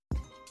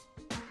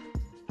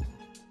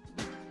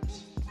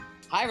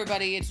Hi,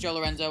 everybody. It's Joe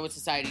Lorenzo with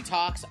Society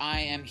Talks. I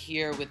am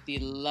here with the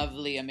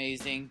lovely,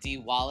 amazing Dee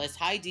Wallace.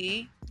 Hi,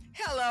 Dee.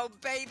 Hello,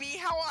 baby.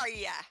 How are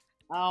ya?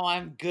 Oh,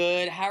 I'm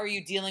good. How are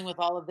you dealing with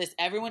all of this?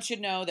 Everyone should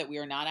know that we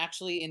are not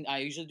actually in. I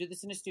usually do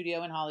this in a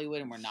studio in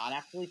Hollywood, and we're not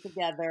actually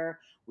together.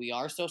 We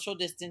are social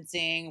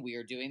distancing. We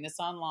are doing this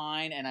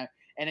online, and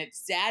it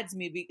saddens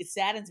me. It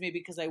saddens me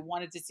because I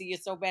wanted to see you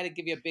so bad and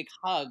give you a big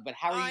hug. But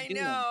how are you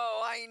doing?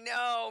 I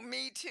know.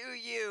 Me too,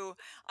 you.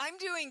 I'm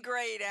doing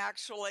great,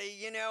 actually.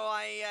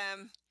 I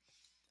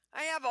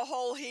have a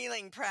whole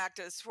healing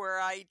practice where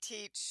I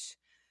teach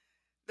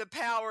the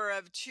power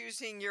of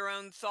choosing your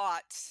own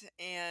thoughts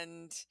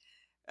and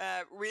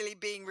really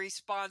being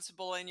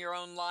responsible in your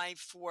own life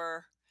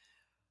for,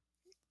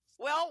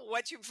 well,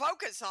 what you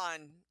focus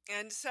on.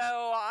 And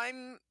so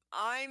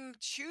I'm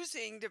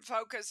choosing to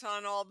focus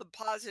on all the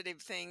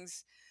positive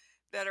things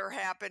that are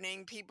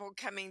happening, people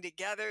coming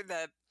together,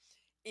 the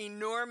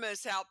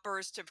enormous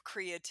outburst of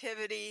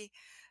creativity,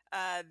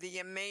 the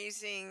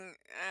amazing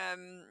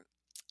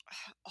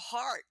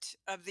heart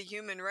of the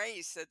human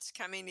race that's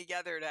coming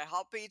together to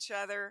help each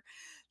other,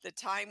 the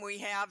time we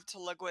have to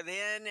look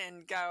within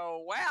and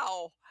go,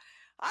 wow,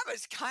 I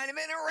was kind of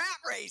in a rat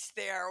race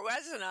there,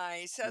 wasn't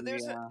I? So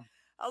there's Yeah.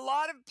 a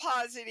lot of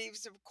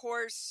positives. Of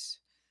course,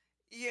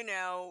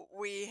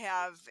 we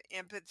have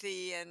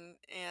empathy and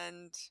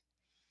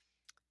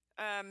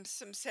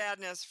some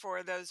sadness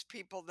for those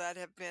people that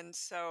have been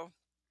so,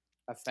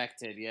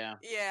 Affected. Yeah.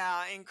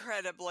 yeah,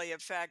 incredibly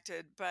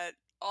affected, but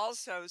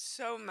also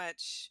so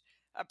much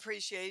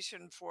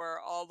appreciation for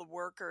all the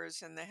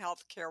workers and the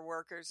healthcare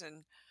workers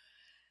and,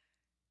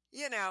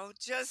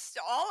 just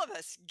all of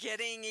us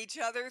getting each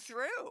other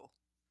through,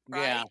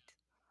 Yeah. right?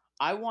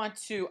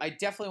 I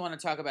definitely want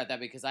to talk about that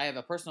because I have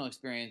a personal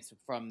experience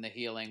from the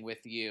healing with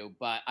you,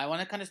 but I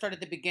want to kind of start at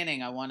the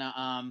beginning. I want to,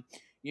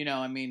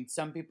 I mean,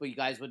 some people you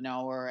guys would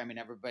know her. I mean,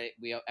 everybody,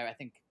 I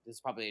think this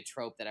is probably a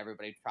trope that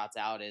everybody trots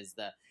out is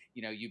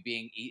you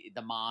being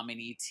the mom in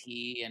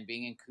ET and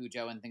being in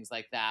Cujo and things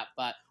like that.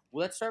 But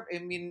let's start, I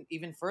mean,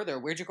 even further.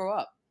 Where'd you grow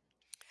up?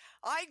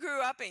 I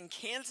grew up in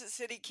Kansas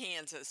City,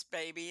 Kansas,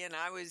 baby, and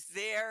I was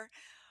there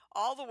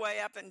all the way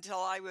up until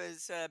I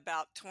was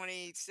about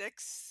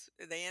 26,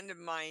 the end of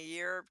my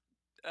year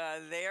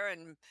there,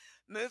 and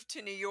moved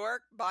to New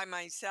York by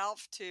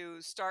myself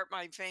to start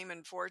my fame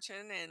and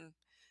fortune, and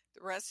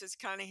the rest is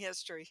kind of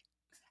history.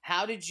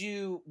 How did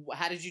you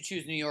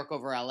choose New York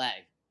over LA?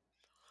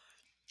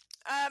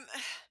 Um,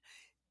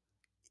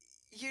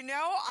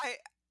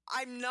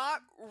 I'm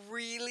not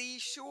really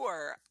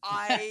sure.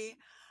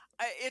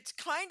 It's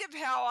kind of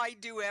how I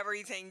do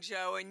everything,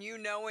 Joe, and you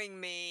knowing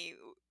me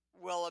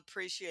will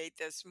appreciate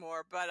this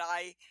more, but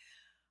I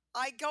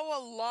go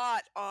a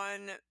lot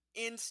on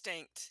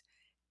instinct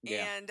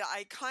Yeah. and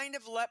I kind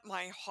of let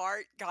my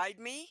heart guide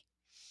me,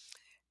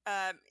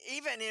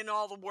 even in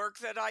all the work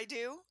that I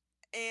do.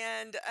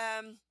 And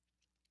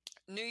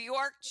New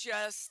York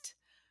just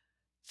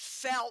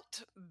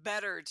felt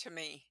better to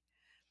me.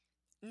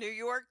 New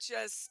York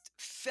just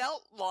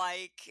felt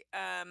like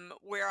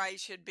where I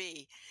should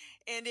be,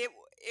 and it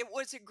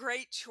was a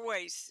great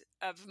choice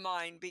of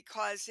mine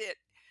because it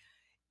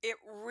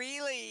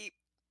really,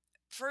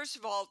 first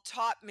of all,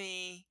 taught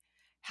me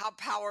how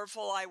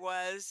powerful I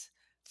was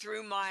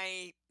through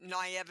my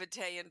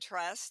naivete and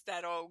trust,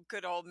 that old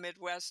good old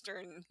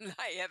Midwestern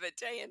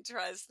naivete and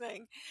trust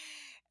thing.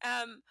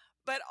 Um,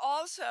 but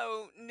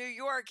also, New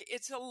York,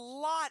 it's a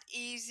lot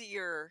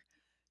easier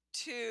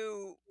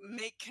to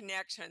make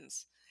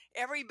connections.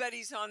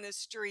 Everybody's on the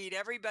street,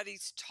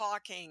 everybody's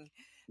talking.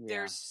 Yeah.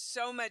 There's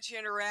so much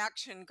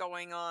interaction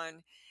going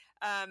on.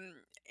 Um,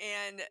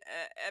 and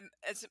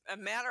as a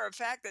matter of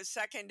fact, the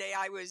second day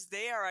I was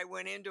there, I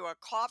went into a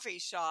coffee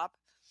shop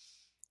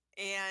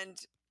and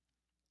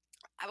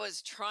I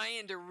was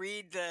trying to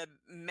read the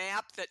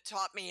map that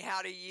taught me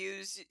how to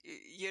use,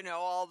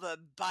 all the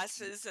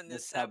buses and the The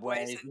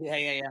subways. subways. And Yeah,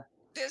 yeah, yeah.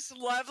 this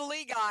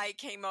lovely guy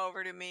came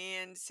over to me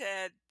and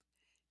said,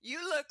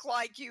 "You look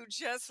like you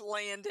just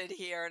landed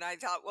here." And I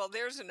thought, well,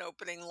 there's an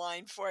opening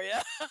line for you.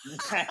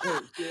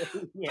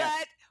 Yeah.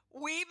 But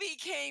we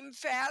became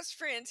fast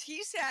friends.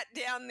 He sat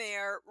down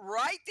there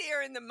right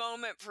there in the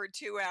moment for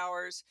 2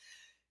 hours,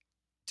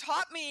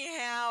 taught me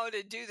how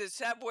to do the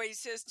subway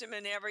system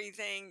and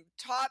everything,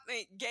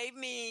 gave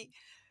me,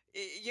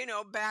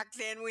 back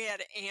then we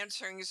had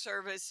answering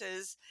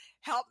services,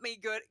 helped me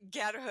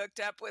get hooked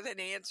up with an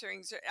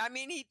I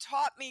mean, he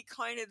taught me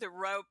kind of the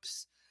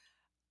ropes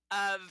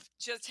of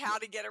just how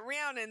to get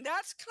around. And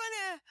that's kind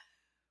of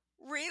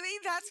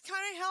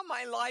how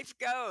my life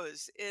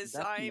goes, is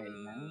That's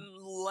amazing. I'm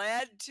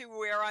led to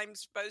where I'm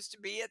supposed to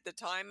be at the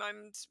time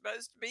I'm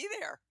supposed to be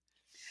there.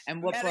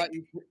 And what brought Medic,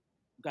 you to, go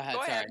go ahead,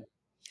 ahead. sorry.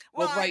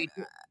 Well, What brought you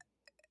to,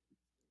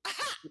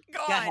 go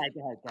go on. ahead,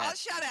 go ahead, go I'll ahead.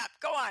 shut up.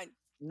 Go on.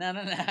 No,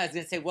 no, no. I was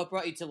gonna say, what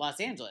brought you to Los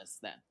Angeles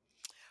then?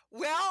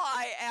 Well,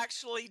 I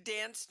actually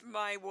danced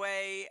my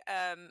way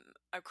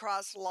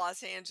across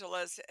Los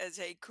Angeles as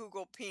a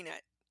Kugel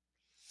peanut.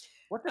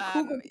 What's a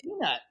Cougar Um,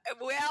 peanut?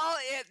 well,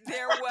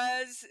 there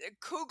was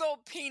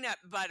Kugel peanut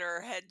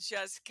butter had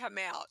just come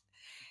out.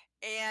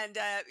 And,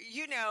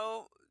 you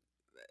know,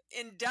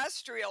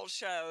 industrial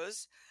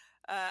shows,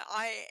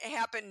 I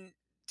happen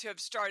to have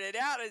started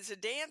out as a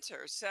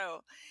dancer.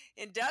 So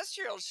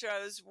industrial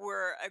shows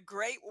were a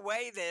great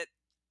way that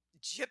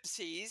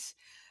gypsies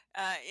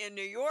in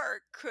New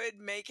York could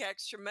make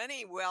extra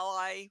money. Well,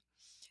 I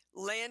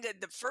landed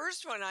the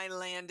first one I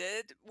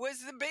landed was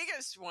the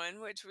biggest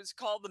one, which was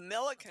called the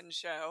Milliken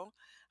Show.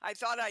 I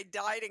thought I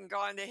died and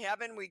gone to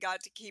heaven. We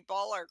got to keep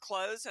all our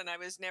clothes, and I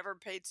was never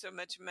paid so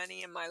much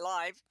money in my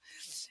life.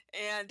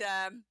 And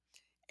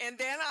and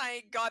then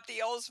I got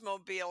the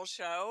Oldsmobile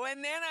Show,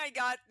 and then I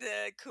got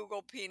the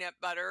Kugel Peanut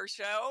Butter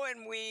Show,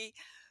 and we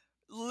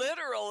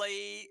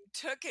literally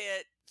took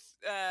it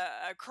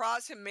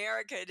across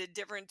America to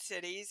different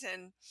cities.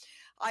 And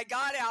I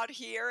got out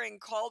here and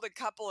called a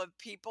couple of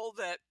people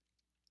that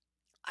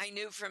I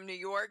knew from New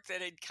York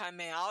that had come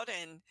out,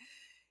 and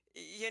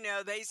you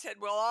know, they said,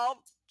 "Well,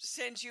 I'll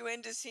send you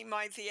in to see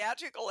my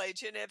theatrical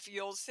agent if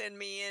you'll send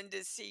me in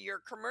to see your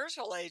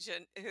commercial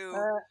agent who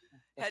Uh,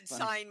 that's had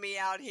funny. signed me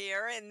out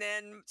here." And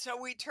then so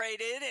we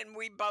traded, and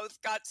we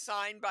both got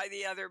signed by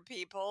the other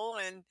people,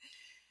 and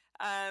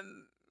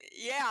um,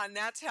 yeah, and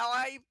that's how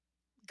I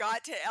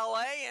got to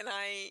LA. And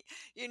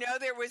you know,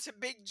 there was a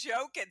big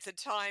joke at the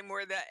time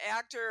where the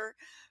actor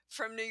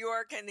from New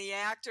York and the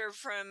actor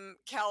from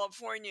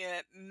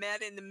California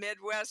met in the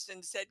Midwest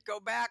and said, go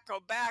back,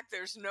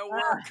 there's no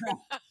work."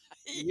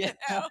 You Yeah.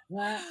 know,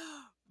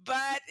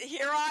 but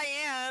here I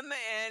am,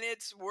 and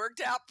it's worked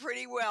out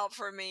pretty well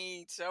for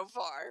me so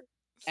far.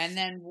 And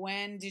then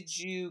when did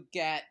you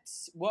get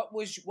what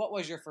was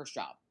your first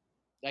job?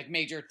 Like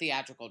major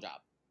theatrical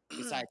job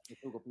besides the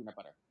Google peanut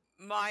butter?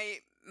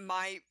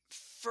 My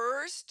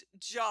first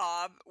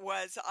job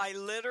was, I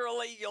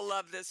literally, you'll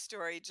love this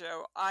story,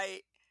 Joe.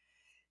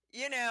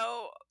 You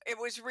know, it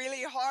was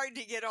really hard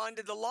to get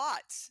onto the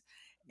lots,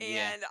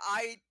 Yeah. and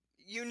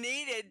you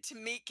needed to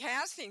meet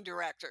casting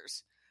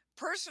directors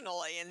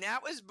personally, and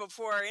that was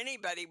before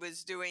anybody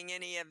was doing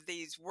any of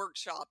these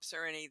workshops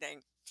or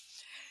anything.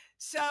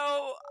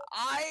 So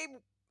I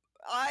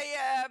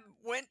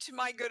went to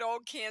my good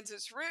old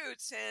Kansas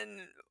roots,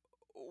 and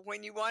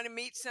when you want to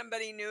meet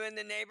somebody new in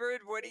the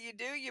neighborhood, what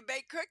do? You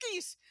bake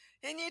cookies,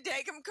 and you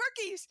take them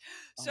cookies.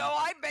 Oh So my God.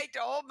 I baked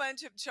a whole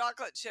bunch of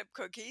chocolate chip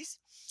cookies,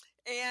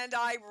 and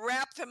I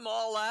wrapped them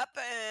all up,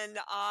 and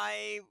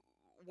I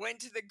went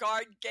to the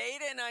guard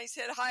gate, and I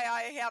said, "Hi,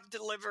 I have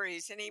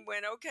deliveries." And he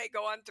went, "Okay,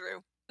 go on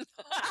through."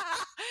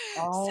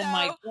 Oh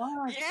my So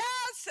gosh. yeah,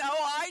 so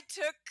I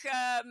took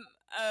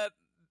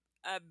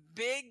a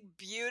big,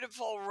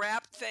 beautiful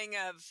wrapped thing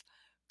of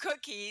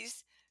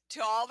cookies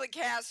to all the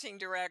casting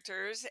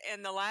directors.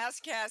 And the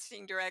last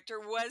casting director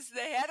was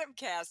the head of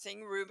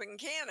casting, Reuben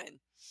Cannon.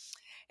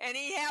 And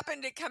he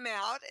happened to come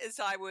out as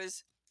I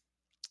was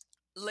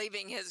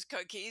leaving his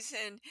cookies,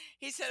 and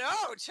he said,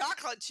 "Oh,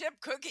 chocolate chip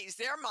cookies,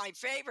 they're my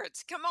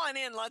favorites. Come on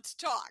in, let's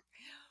talk."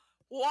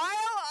 While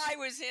I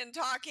was in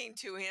talking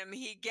to him,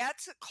 he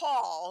gets a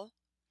call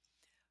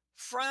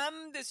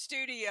from the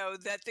studio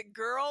that the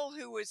girl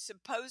who was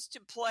supposed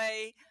to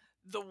play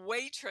the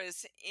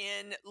waitress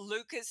in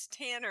Lucas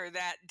Tanner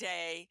that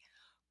day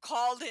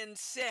called in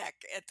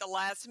sick at the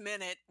last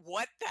minute.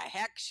 What the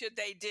heck should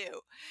they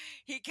do?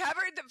 He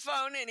covered the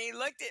phone, and he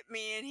looked at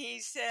me, and he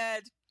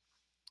said,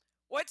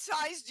 "What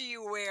size do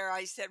you wear?"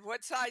 I said,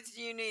 "What size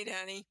do you need,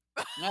 honey?"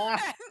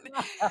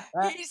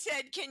 And he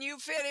said, "Can you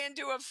fit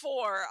into a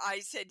 4?" I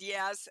said,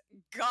 "Yes."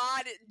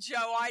 God,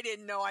 Joe, I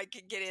didn't know I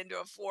could get into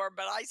a 4,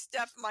 but I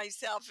stuffed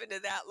myself into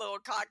that little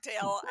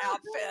cocktail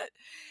outfit.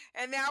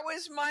 And that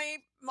was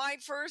my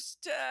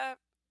first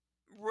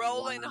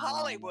role in Wow.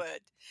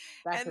 Hollywood.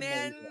 That's And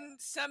amazing.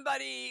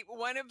 then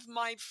one of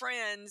my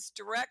friends,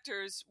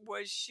 directors,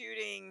 was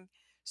shooting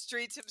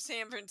Streets of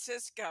San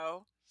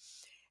Francisco.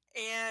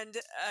 And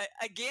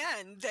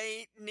again,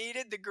 they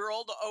needed the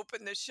girl to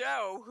open the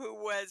show who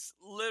was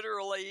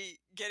literally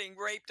getting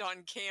raped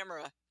on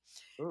camera.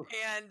 Oof.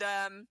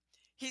 And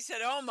he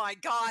said, "Oh my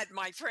God,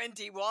 my friend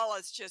Dee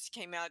Wallace just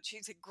came out.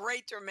 She's a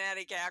great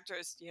dramatic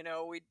actress. You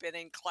know, we'd been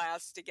in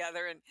class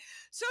together." And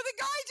so the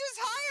guy just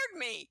hired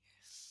me.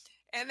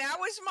 And that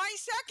was my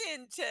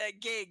second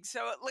gig.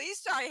 So at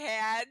least I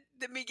had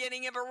the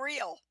beginning of a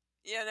reel,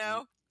 you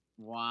know?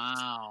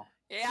 Wow.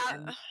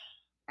 Yeah.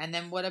 And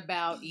then what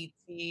about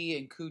E.T.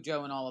 and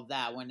Cujo and all of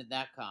that? When did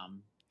that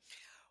come?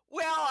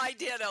 Well, I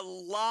did a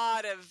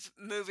lot of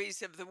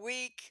movies of the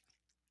week.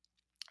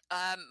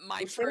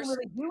 My Which they don't first,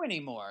 really do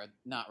anymore.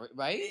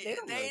 Right? They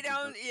don't really they do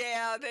don't, those.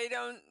 yeah, they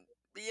don't,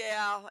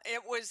 yeah,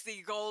 it was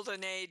the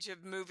golden age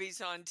of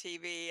movies on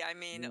TV. I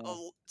mean, Yeah.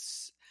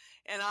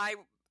 and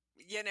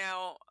you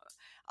know,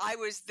 I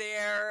was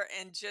there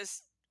and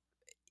just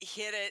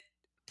hit it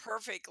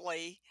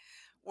perfectly.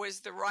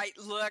 Was the right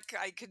look.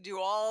 I could do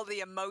all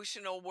the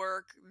emotional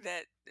work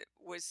that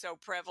was so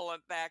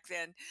prevalent back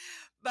then.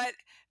 But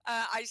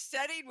I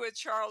studied with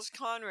Charles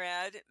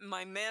Conrad,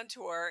 my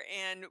mentor,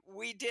 and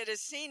we did a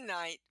scene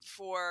night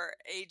for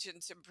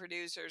agents and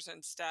producers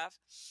and stuff.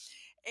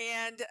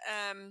 And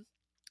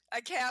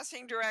a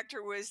casting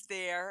director was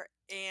there,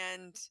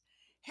 and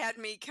had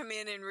me come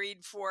in and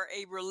read for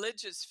a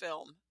religious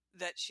film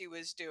that she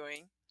was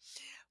doing,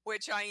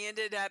 which I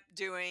ended up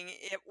doing.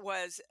 It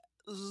was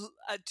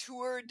a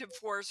tour de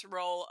force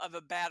role of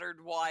a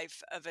battered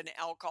wife of an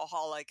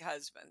alcoholic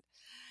husband.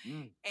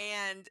 Mm.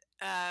 And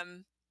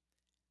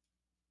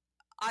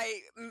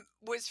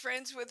was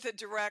friends with the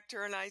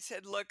director, and I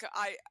said, look,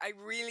 I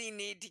really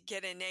need to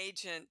get an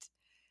agent.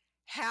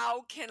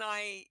 How can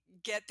I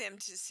get them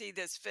to see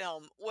this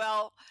film?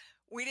 Well,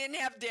 we didn't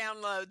have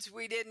downloads.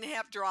 We didn't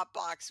have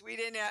Dropbox. We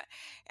didn't have,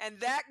 and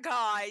that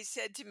guy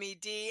said to me,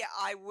 Dee,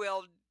 I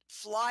will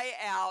fly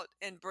out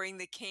and bring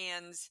the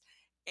cans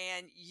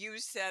and you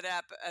set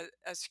up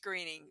a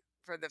screening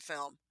for the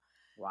film.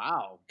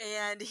 Wow.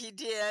 And he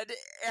did.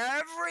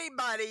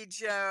 Everybody,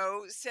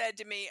 Joe, said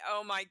to me,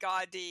 oh my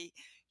God, Dee,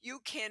 you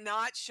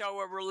cannot show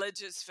a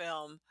religious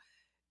film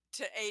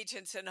to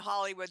agents in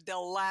Hollywood.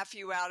 They'll laugh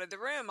you out of the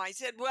room. I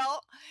said,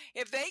 well,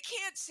 if they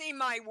can't see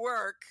my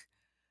work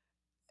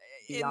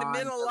in the Beyond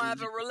middle the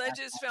of a religious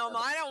religious aspect film,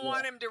 of it. I don't Yeah.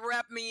 want them to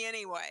rep me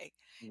anyway.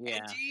 And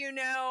Yeah. do you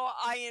know,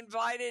 I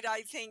invited,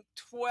 I think,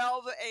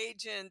 12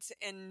 agents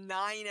and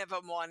 9 of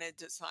them wanted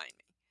to sign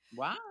me.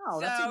 Wow,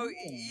 that's So,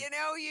 amazing. you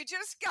know, you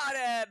just got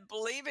to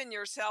believe in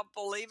yourself,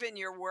 believe in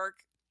your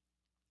work,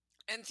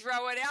 and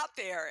throw it out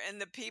there.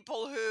 And the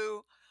people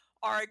who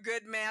are a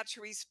good match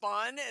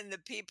respond, and the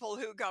people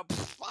who go,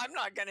 I'm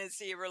not going to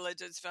see a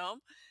religious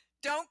film,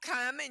 don't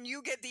come, and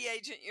you get the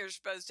agent you're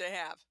supposed to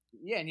have.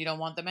 Yeah, and you don't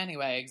want them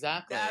anyway.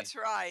 Exactly. That's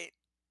right.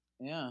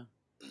 Yeah.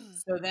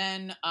 So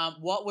then,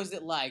 what was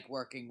it like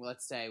working,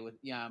 let's say, with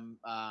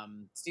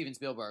Steven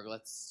Spielberg? I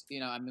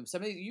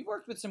mean, you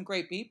worked with some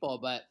great people,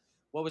 but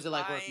what was it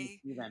like working with I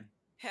Steven?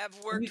 have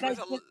And you worked guys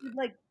with just did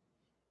like,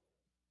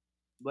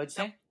 what'd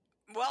you say?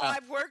 well, Oh,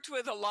 I've worked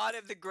with a lot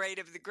of the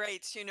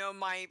greats. You know,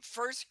 my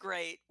first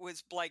great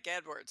was Blake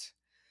Edwards.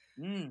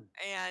 mm,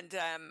 And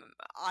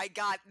I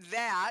got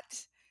that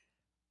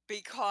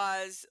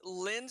because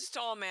Lynn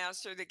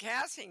Stallmaster, the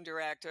casting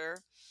director,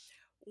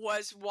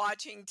 was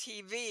watching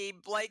TV.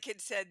 Blake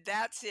had said,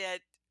 that's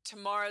it.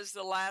 Tomorrow's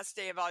the last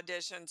day of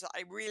auditions.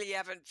 I really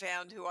haven't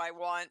found who I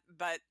want,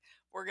 but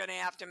we're going to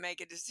have to make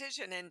a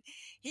decision. And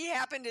he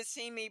happened to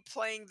see me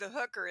playing the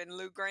hooker in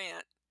Lou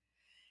Grant.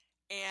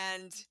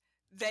 And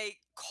they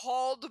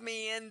called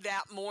me in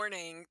that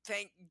morning.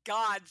 Thank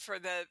God for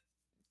the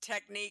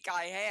technique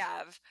I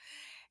have.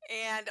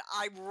 And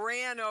I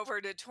ran over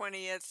to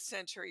 20th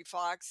Century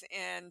Fox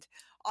and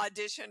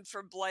auditioned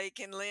for Blake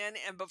and Lynn.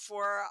 And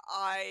before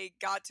I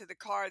got to the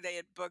car, they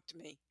had booked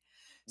me.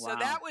 So wow.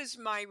 that was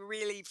my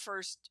really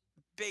first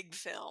big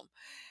film.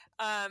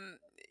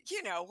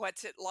 You know,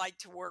 what's it like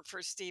to work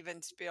for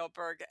Steven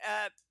Spielberg?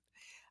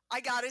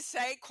 I got to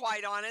say,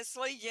 quite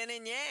honestly, yin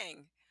and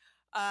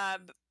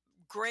yang.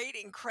 Great,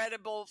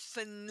 incredible,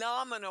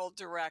 phenomenal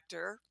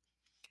director.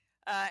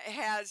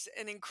 Has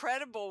an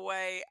incredible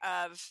way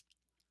of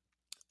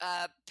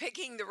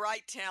picking the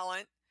right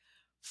talent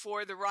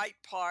for the right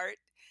part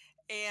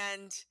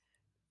and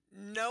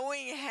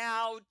knowing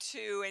how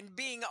to and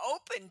being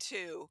open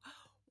to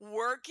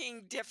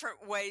working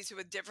different ways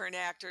with different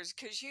actors,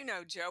 because you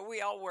know, Joe, we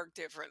all work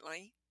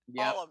differently,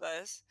 Yep. all of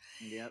us.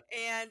 Yep.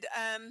 And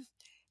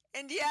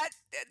yet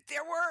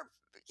there were,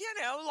 you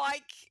know,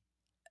 like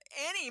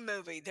any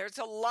movie, there's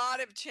a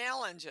lot of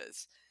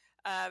challenges.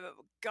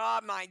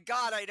 My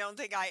God, I don't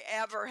think I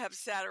ever have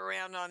sat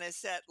around on a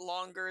set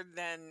longer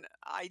than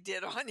I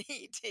did on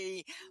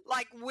ET,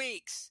 like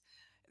weeks.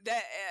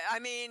 I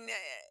mean,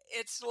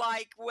 it's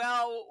like,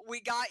 well,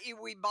 we got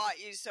you, we bought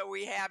you, so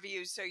we have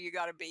you, so you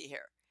got to be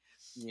here.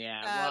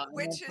 Yeah, well,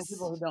 Which for is,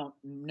 people who don't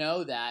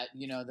know that,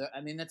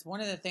 I mean, that's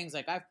one of the things.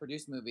 Like, I've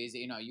produced movies.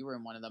 You were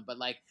in one of them, but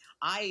like,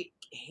 I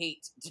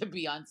hate to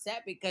be on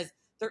set because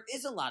there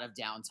is a lot of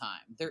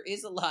downtime. There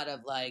is a lot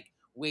of like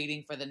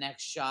waiting for the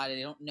next shot.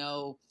 I don't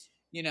know,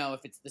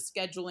 if it's the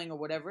scheduling or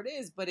whatever it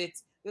is, but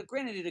it's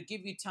granted it'll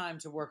give you time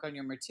to work on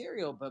your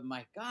material. But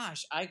my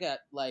gosh, I got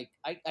like,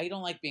 I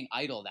don't like being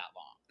idle that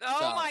long.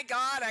 oh So, my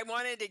God, I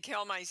wanted to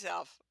kill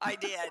myself. I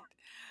did.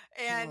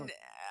 And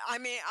I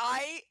mean,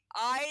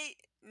 I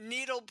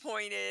needle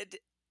pointed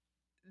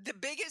the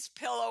biggest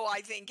pillow I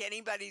think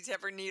anybody's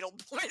ever needle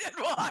pointed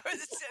while I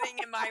was sitting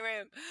in my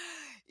room.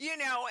 You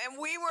know, and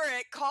we were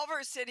at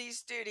Culver City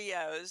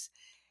Studios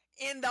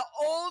in the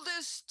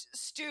oldest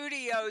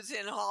studios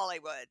in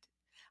Hollywood.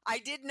 I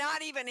did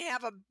not even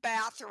have a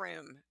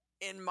bathroom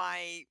in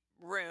my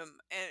room.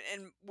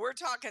 And we're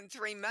talking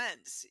 3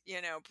 months,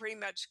 you know, pretty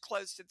much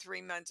close to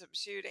 3 months of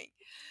shooting.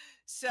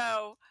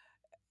 So,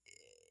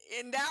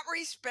 in that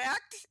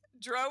respect,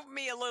 drove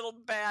me a little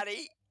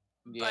batty.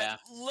 yeah.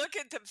 But look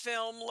at the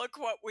film, look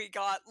what we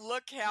got,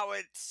 look how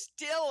it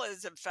still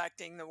is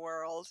affecting the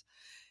world.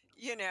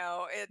 You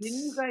know, Didn't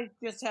you it's, guys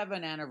just have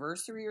an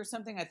anniversary or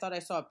something? I thought I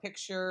saw a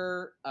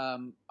picture. How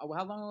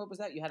long ago was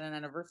that? You had an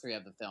anniversary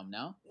of the film,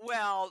 no?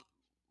 well,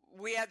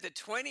 we had the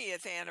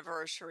 20th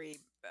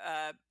anniversary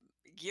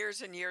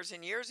years and years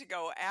and years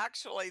ago.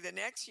 Actually, the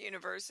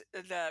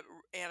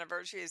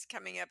anniversary is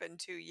coming up in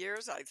 2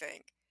 years, I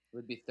think. It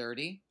would be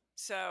 30.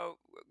 So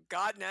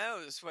God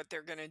knows what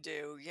they're going to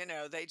do.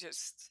 They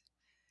just,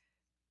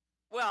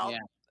 well, Yeah.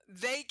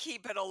 they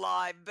keep it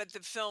alive, but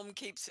the film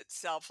keeps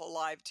itself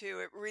alive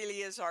too. It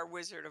really is our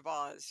Wizard of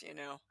Oz,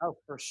 Oh,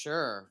 for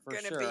sure, for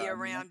going to sure. be I mean,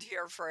 around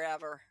here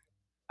forever.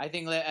 I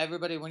think that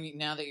everybody,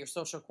 now that you're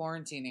social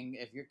quarantining,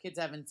 if your kids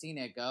haven't seen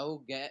it,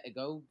 go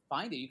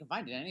find it. You can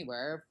find it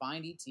anywhere.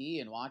 Find ET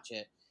and watch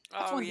it.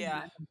 That's Oh, one thing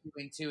yeah. that I'm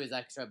doing too. Is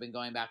actually I've been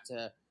going back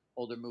to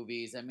older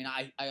movies. I mean,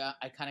 I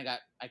kind of got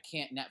I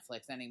can't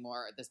Netflix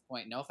anymore at this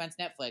point. No offense,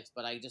 Netflix,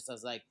 but I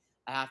was like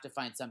I have to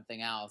find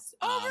something else.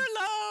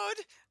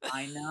 Overload.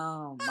 I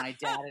know. My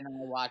dad and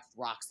I watched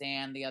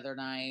Roxanne the other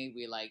night.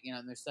 We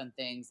there's some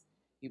things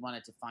he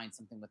wanted to find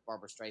something with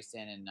Barbara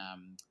Streisand and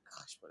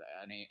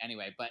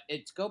anyway, but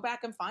it's go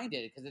back and find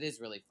it because it is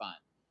really fun.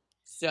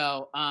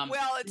 So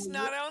Well, it's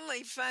not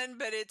only fun,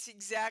 but it's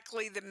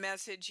exactly the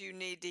message you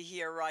need to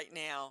hear right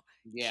now.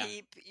 yeah,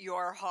 Keep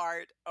your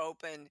heart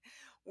open.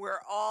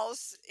 We're all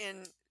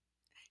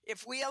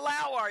if we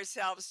allow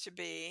ourselves to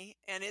be,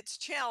 and it's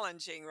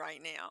challenging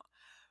right now,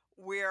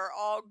 we're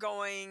all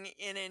going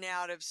in and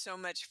out of so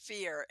much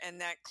fear, and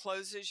that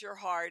closes your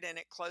heart and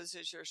it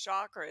closes your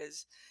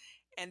chakras.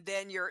 And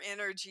then your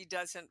energy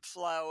doesn't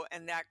flow,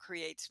 and that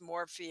creates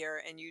more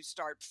fear, and you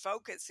start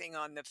focusing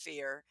on the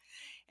fear.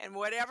 And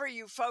whatever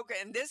you focus,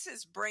 and this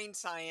is brain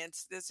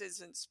science, this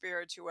isn't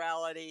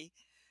spirituality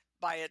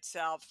by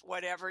itself.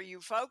 Whatever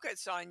you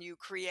focus on, you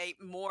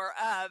create more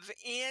of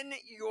in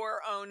your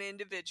own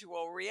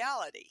individual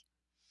reality.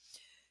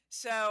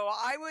 So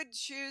I would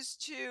choose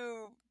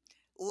to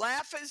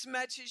laugh as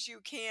much as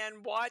you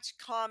can, watch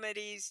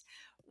comedies,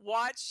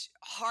 watch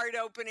heart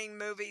opening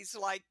movies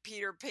like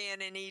Peter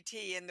Pan and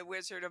E.T. and The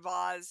Wizard of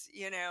Oz,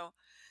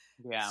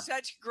 yeah.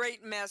 such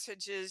great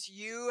messages.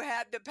 You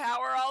had the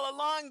power all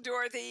along,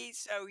 Dorothy.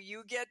 So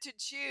you get to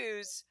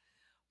choose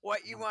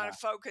what you Oh, want God. to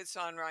focus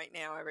on right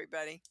now,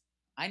 everybody.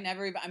 I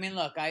never even. I mean,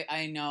 look,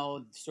 I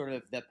know sort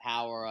of the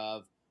power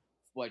of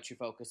what you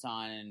focus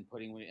on and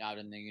putting it out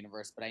in the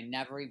universe, but I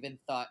never even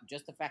thought.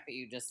 Just the fact that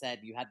you just said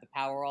you had the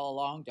power all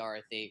along,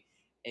 Dorothy,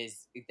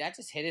 is that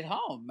just hit it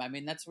home. I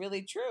mean, that's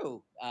really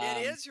true.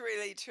 It is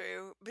really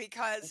true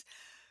because,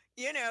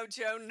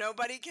 Joe,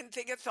 nobody can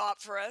think a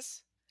thought for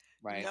us.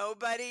 Right.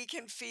 Nobody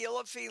can feel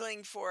a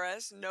feeling for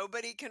us.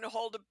 Nobody can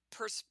hold a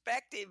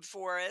perspective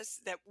for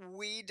us that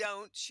we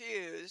don't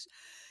choose.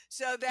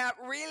 So that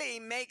really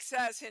makes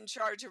us in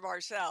charge of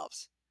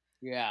ourselves.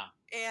 Yeah.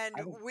 And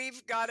I think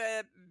we've got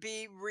to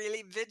be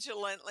really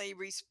vigilantly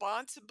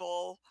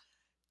responsible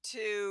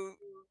to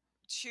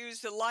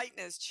choose the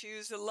lightness,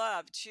 choose the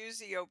love, choose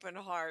the open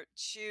heart,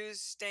 choose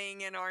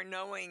staying in our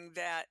knowing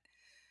that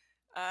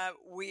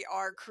we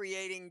are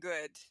creating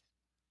good.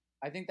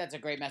 I think that's a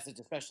great message,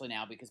 especially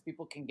now because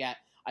people can get.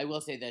 I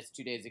will say this: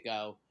 2 days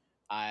ago,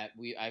 I'm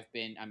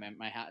at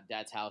my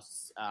dad's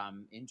house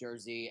in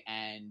Jersey,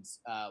 and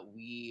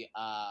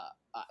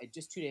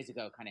just 2 days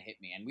ago kind of hit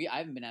me, and I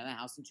haven't been in the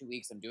house in 2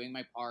 weeks. I'm doing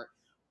my part,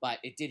 but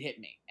it did hit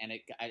me, and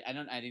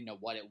I didn't know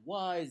what it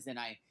was, it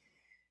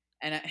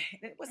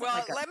wasn't Well,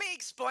 like a let me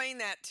explain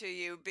that to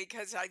you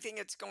because I think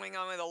it's going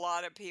on with a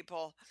lot of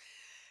people.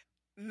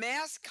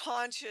 Mass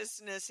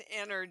consciousness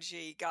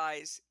energy,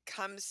 guys,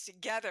 comes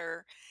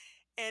together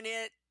and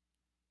it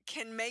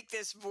can make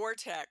this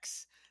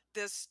vortex,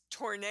 this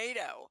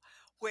tornado,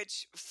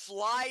 which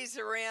flies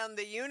around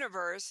the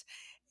universe.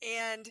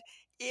 And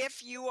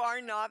if you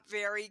are not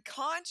very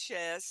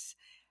conscious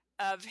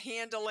of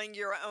handling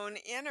your own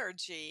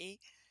energy,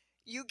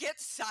 you get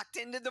sucked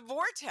into the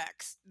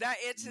vortex. That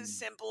it's as mm,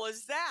 simple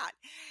as that.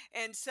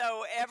 And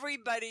so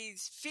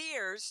everybody's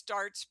fear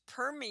starts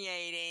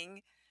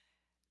permeating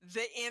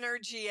the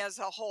energy as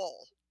a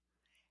whole.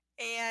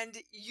 And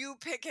you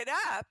pick it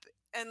up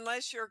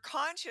unless you're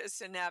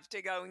conscious enough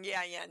to go,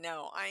 yeah,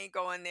 no, I ain't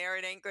going there.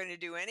 It ain't going to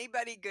do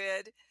anybody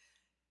good,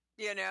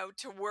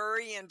 to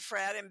worry and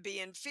fret and be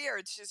in fear.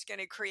 It's just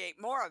going to create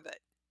more of it.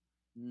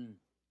 mm.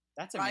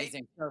 That's Right?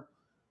 amazing. So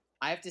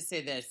I have to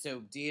say this.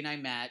 So Dee and I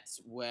met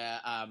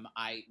where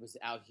I was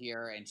out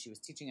here, and she was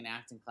teaching an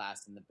acting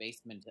class in the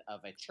basement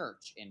of a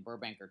church in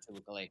Burbank or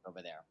Toluca Lake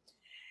over there.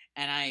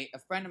 And a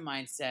friend of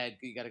mine said,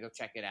 "You got to go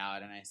check it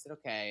out." And I said,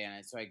 "Okay."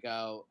 And so I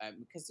go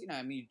because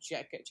you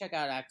check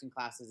out acting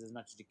classes as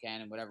much as you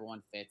can, and whatever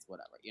one fits,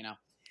 whatever.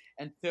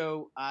 And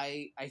so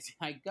I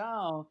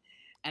go,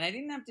 and I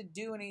didn't have to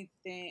do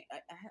anything.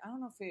 I don't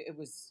know if it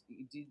was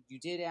you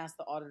did ask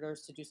the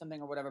auditors to do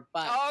something or whatever,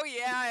 but Oh,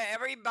 yeah.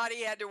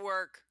 Everybody had to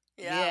work.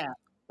 Yeah. yeah.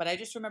 But I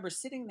just remember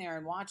sitting there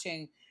and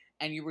watching,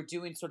 and you were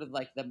doing sort of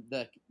like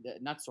the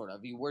not sort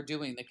of, you were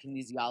doing the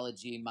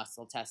kinesiology,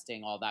 muscle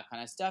testing, all that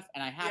kind of stuff.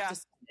 And I have Yeah. to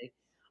say,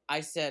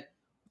 I said,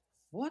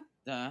 what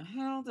the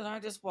hell did I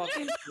just walk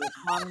into this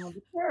morning of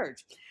the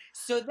church?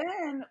 So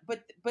then,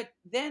 but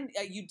then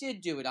you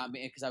did do it on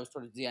me because I was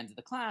towards the end of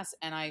the class,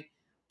 and I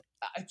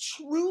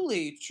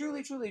truly,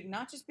 truly, truly,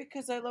 not just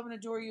because I love and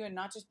adore you, and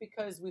not just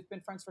because we've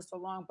been friends for so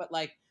long, but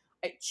like,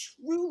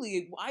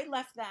 I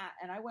left that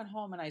and I went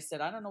home and I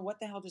said, I don't know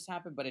what the hell just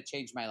happened, but it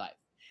changed my life,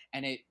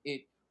 and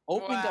it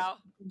opened up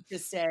Wow. to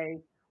say,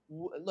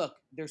 look,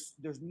 there's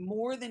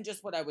more than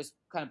just what I was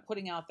kind of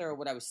putting out there or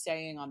what I was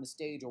saying on the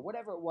stage or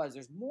whatever it was.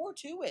 There's more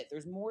to it.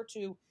 There's more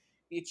to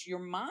it's your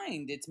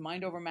mind. It's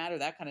mind over matter,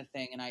 that kind of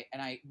thing. And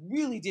I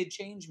really did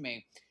change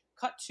me.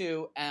 Cut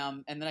to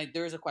and then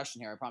there's a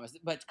question here, I promise.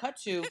 But cut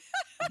to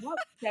about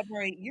 7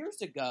 or 8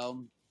 years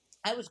ago,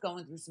 I was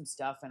going through some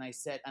stuff and I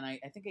said, and I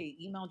think I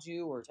emailed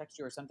you or texted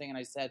you or something, and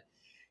I said,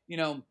 you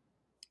know,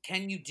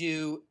 can you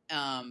do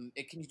can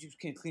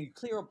you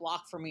clear a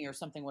block for me or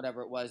something,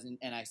 whatever it was,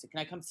 and I said, can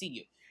I come see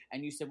you?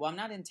 And you said, well, I'm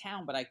not in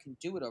town, but I can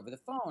do it over the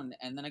phone.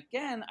 And then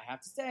again, I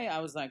have to say, I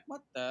was like,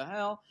 what the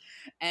hell?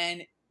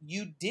 And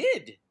you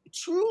did,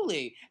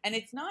 truly. And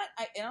it's not,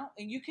 and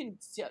you can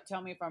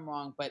tell me if I'm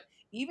wrong, but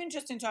even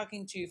just in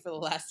talking to you for the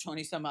last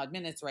 20 some odd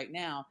minutes right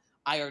now,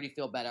 I already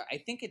feel better. I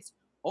think it's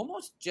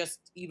almost just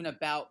even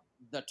about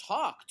the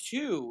talk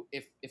too,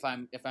 if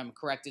I'm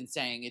correct in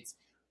saying it's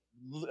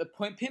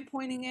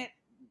pinpointing it,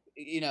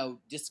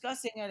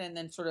 discussing it, and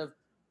then sort of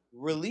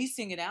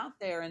releasing it out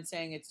there and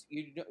saying it's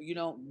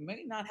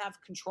may not have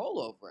control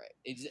over it.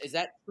 Is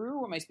that true?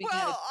 Or am I speaking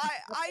out of Well, I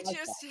like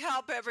just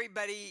help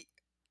everybody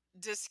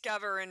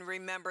discover and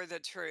remember the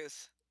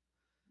truth.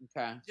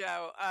 that? Okay.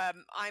 Joe,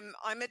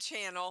 I'm a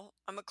channel.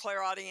 I'm a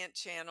clairaudient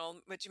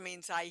channel, which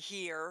means I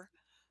hear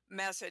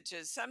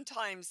messages.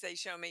 Sometimes they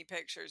show me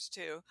pictures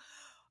too.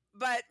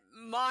 But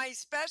my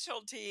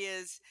specialty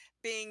is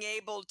being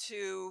able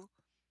to,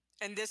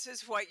 and this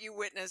is what you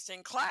witnessed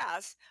in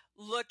class,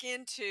 look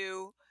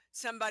into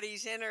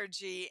somebody's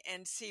energy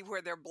and see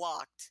where they're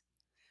blocked,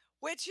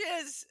 which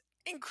is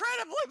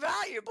incredibly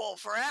valuable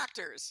for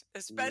actors,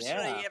 especially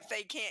Yeah. if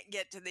they can't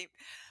get to the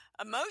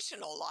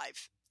emotional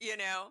life.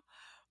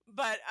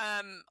 But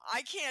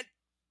I can't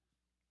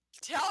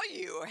tell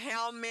you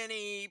how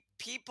many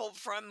people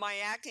from my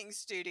acting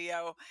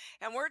studio,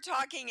 and we're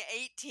talking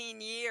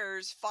 18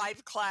 years,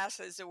 5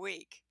 classes a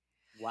week.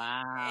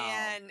 Wow.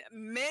 And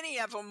many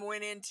of them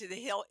went into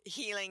the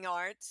healing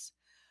arts.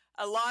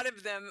 A lot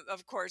of them,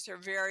 of course, are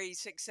very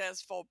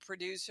successful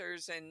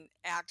producers and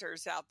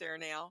actors out there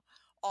now,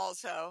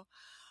 also.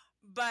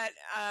 But,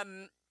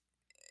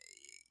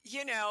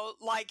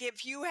 like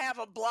if you have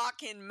a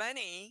block in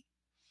money,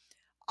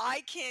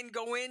 I can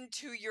go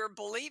into your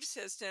belief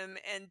system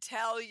and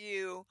tell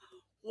you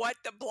what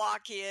the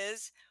block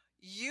is,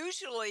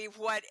 usually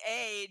what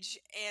age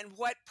and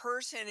what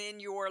person in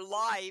your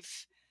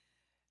life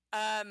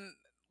um,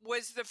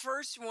 was the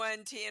first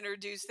one to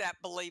introduce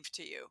that belief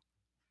to you,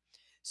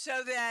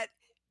 so that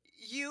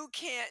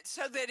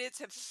so that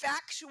it's a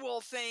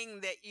factual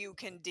thing that you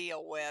can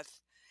deal with.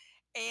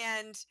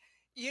 And, So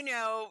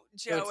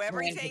Joe,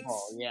 it's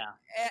tangible. Yeah.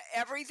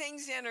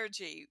 everything's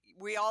energy.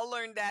 We all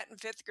learned that in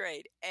 5th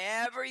grade.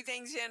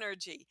 Everything's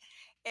energy.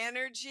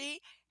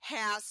 Energy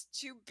has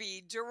to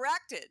be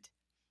directed.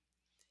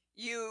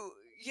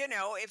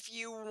 If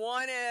you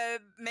want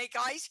to make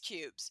ice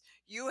cubes,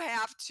 you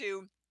have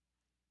to,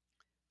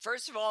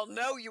 first of all,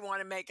 know you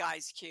want to make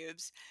ice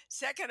cubes.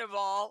 Second of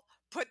all,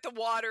 put the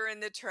water in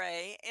the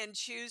tray and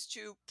choose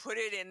to put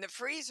it in the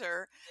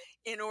freezer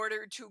in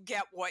order to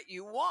get what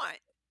you want,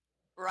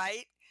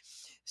 right?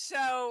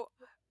 So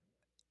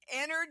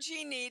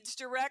energy needs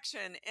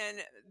direction.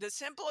 And the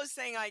simplest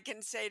thing I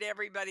can say to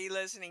everybody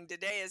listening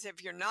today is,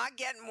 if you're not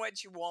getting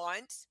what you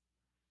want,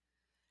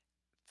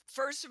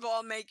 first of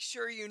all, make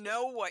sure you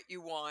know what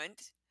you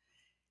want.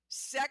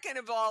 Second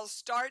of all,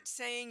 start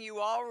saying you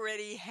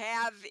already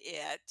have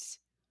it,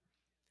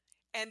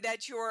 and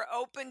that you are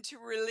open to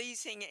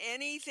releasing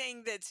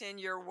anything that's in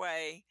your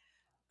way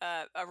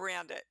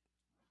around it.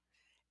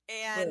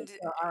 Great. And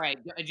So, all right.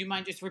 Do you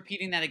mind just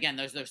repeating that again?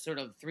 Those are sort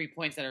of 3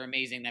 points that are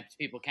amazing that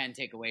people can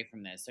take away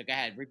from this. So go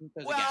ahead, repeat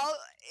those again. well,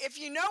 if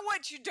you know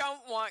what you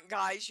don't want,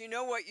 guys, you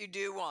know what you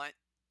do want.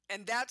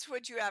 And that's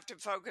what you have to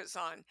focus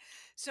on.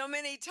 So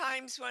many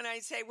times when I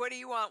say, what do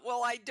you want?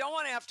 Well, I don't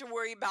want to have to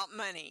worry about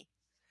money.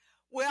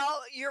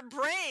 Well, your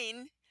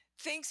brain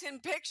thinks in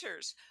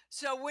pictures.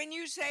 So when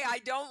you say, I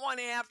don't want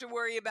to have to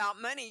worry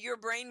about money, your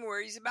brain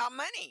worries about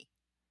money.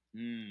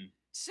 Mm.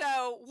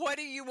 So what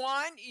do you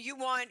want? You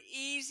want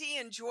easy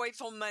and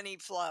joyful money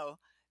flow.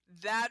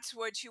 That's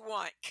what you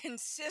want.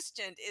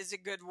 Consistent is a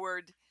good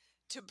word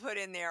to put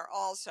in there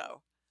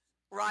also,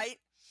 right?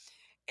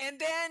 And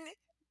then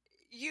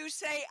you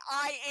say,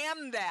 I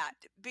am that,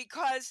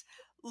 because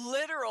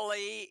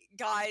literally,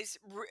 guys,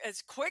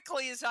 as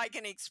quickly as I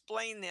can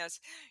explain this,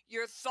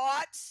 your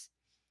thoughts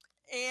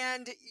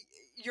and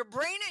your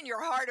brain and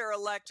your heart are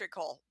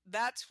electrical.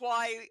 That's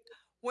why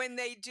when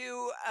they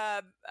do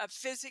a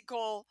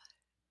physical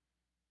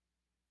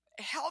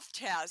health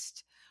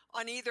test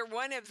on either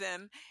one of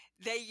them,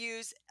 they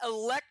use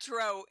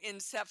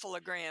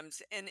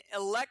electroencephalograms and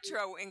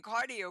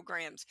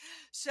electroencardiograms.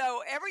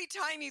 So every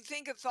time you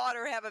think a thought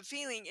or have a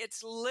feeling,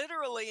 it's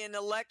literally an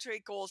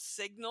electrical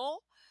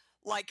signal,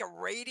 like a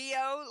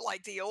radio,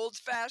 like the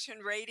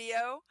old-fashioned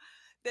radio,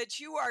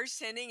 that you are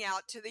sending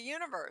out to the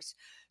universe.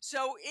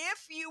 So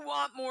if you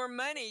want more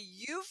money,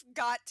 you've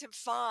got to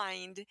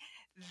find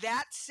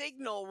that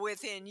signal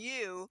within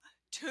you,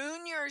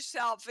 tune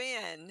yourself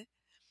in,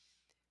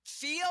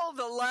 feel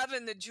the love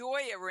and the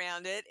joy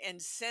around it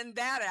and send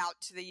that out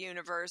to the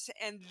universe,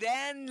 and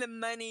then the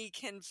money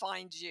can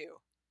find you.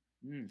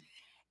 Mm.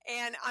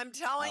 And I'm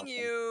telling Awesome.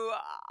 you,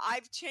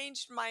 I've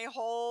changed my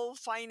whole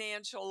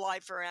financial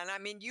life around. I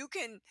mean, you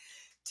can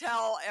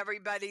tell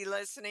everybody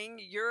listening,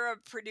 you're a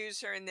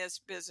producer in this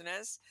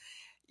business.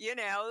 You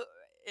know,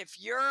 if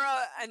you're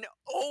an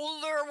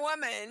older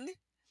woman,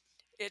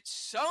 it's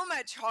so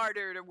much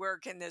harder to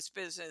work in this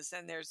business,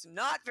 and there's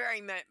not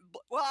very many.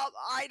 Well,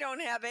 I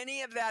don't have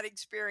any of that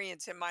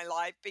experience in my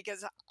life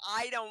because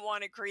I don't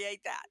want to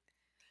create that.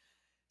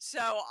 So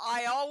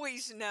I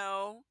always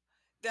know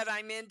that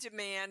I'm in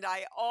demand.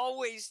 I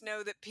always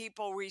know that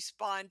people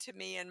respond to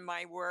me in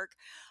my work.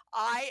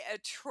 I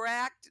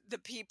attract the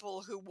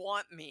people who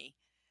want me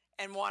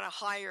and want to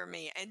hire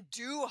me and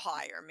do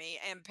hire me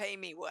and pay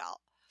me well.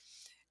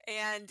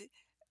 And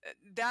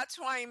that's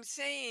why I'm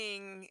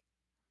saying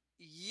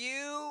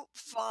you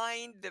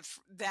find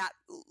that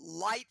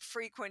light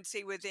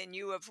frequency within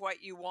you of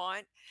what you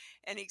want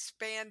and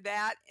expand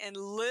that, and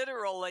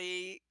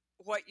literally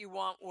what you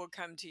want will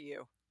come to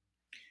you.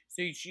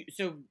 So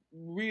so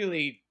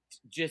really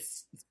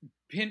just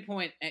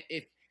pinpoint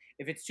if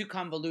it's too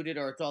convoluted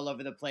or it's all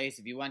over the place.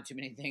 If you want too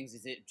many things,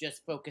 is it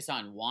just focus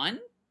on one,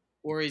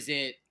 or is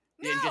it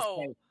and just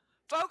No,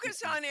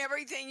 focus on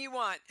everything you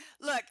want.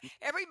 Look,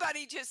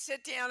 everybody just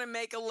sit down and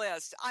make a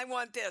list. I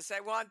want this,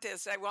 I want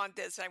this, I want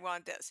this, I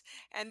want this.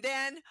 And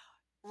then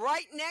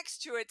right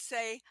next to it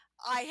say,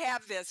 I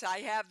have this, I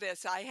have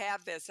this, I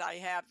have this, I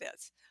have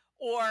this.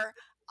 Or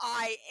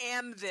I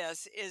am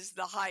this is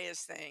the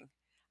highest thing.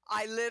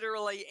 I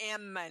literally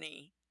am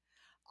money.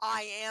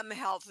 I am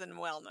health and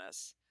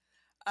wellness.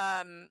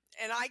 And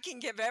I can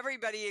give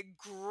everybody a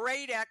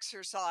great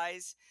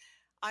exercise.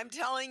 I'm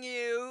telling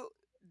you,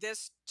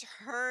 this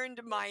turned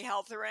my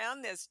health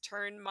around. This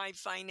turned my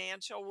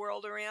financial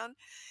world around.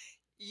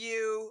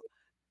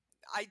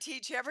 I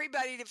teach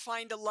everybody to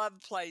find a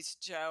love place,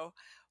 Joe.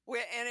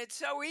 And it's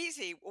so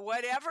easy.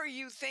 Whatever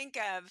you think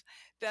of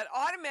that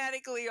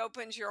automatically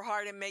opens your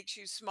heart and makes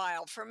you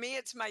smile. For me,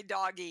 it's my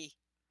doggy.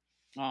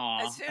 As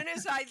Aw. soon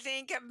as I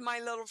think of my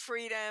little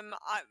freedom,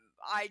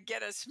 I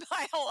get a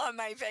smile on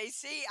my face.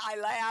 See, I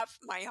laugh,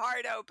 my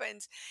heart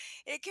opens.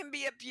 It can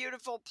be a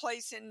beautiful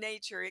place in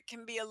nature, it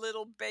can be a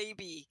little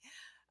baby.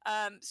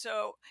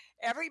 So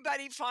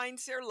everybody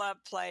finds their love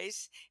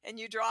place, and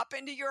you drop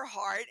into your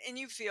heart and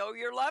you feel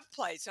your love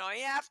place. All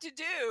you have to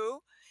do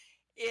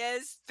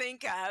is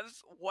think of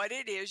what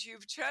it is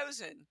you've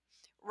chosen,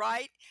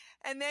 right?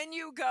 And then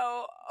you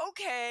go,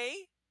 okay.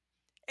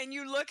 And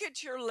you look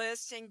at your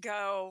list and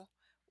go,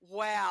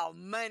 wow,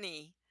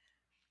 money.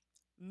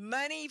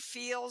 Money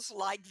feels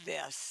like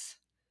this.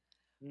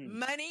 Mm.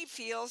 Money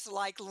feels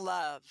like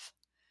love.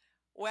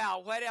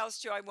 Wow, what else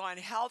do I want?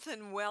 Health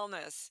and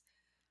wellness.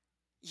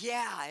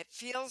 Yeah, it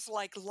feels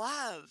like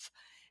love.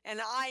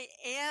 And I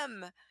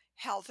am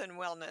health and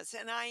wellness,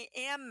 and I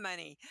am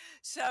money.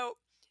 So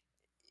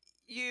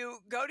you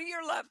go to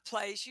your love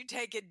place, you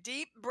take a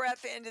deep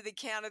breath into the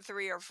count of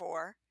 3 or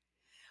 4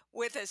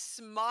 with a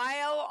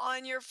smile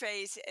on your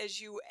face as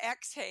you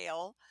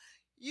exhale.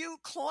 You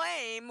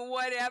claim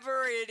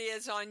whatever it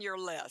is on your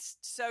list.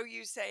 So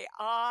you say,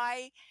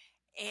 I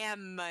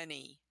am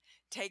money.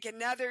 Take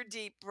another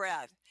deep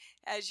breath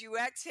as you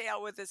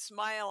exhale with a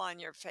smile on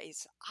your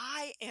face.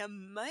 I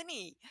am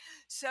money.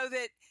 So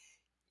that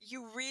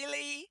you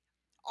really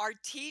are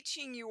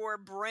teaching your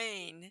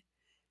brain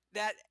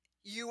that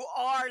you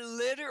are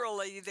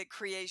literally the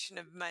creation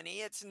of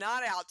money. It's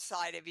not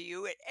outside of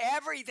you.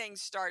 Everything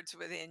starts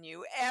within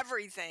you,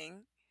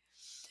 everything.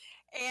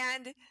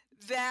 And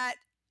that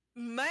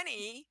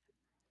money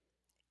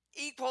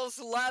equals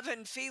love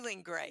and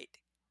feeling great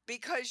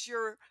because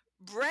your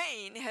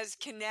brain has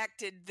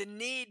connected the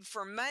need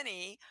for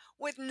money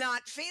with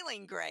not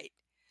feeling great.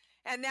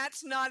 And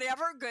that's not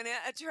ever going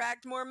to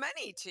attract more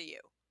money to you.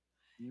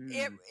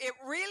 It, Mm. it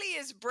really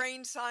is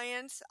brain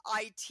science.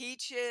 I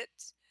teach it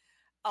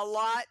a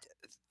lot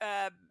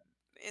uh,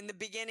 in the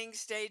beginning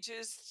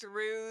stages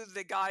through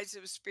the guise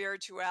of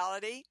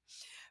spirituality.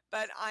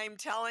 But I'm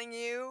telling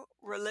you,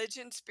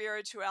 religion,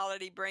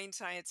 spirituality, brain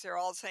science, they're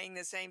all saying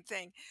the same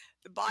thing.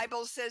 The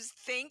Bible says,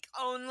 think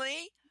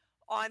only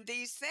on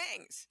these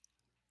things: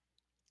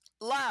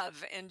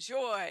 love and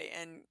joy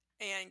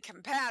and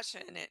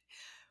compassion. And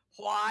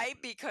why?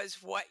 Because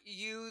what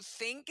you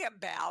think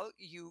about,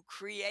 you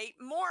create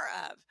more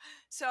of.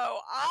 So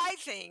I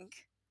think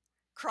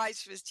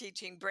Christ was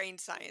teaching brain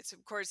science.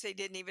 Of course, they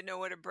didn't even know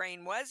what a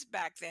brain was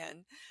back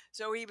then.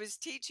 So he was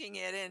teaching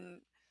it in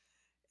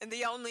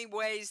the only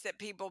ways that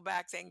people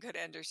back then could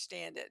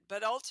understand it.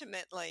 But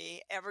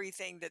ultimately,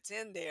 everything that's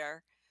in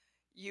there,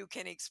 you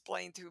can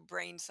explain through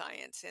brain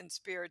science and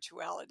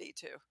spirituality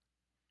too.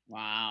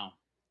 Wow.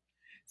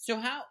 So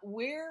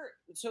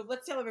so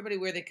let's tell everybody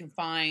where they can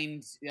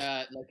find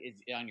like is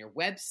on your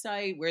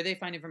website, where they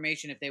find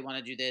information if they want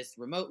to do this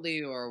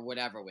remotely or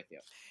whatever with you.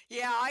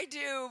 Yeah, I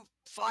do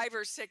 5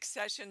 or 6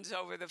 sessions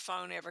over the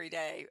phone every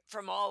day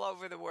from all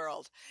over the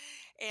world.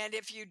 And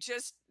if you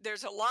just,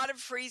 there's a lot of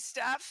free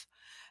stuff.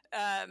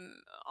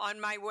 on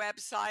my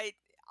website,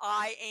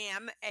 I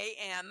am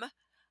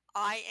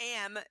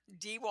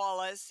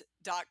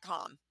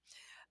dwallace.com.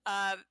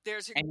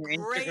 There's a And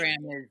great,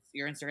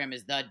 Your Instagram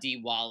is the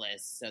D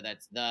Wallace, so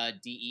that's the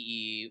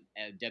DEEWALLACE,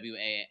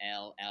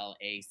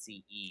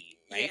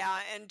 right? yeah,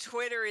 and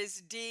Twitter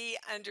is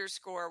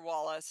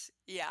D_Wallace.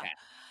 Yeah. Okay.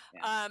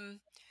 Yeah.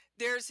 Um,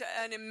 there's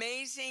an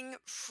amazing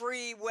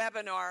free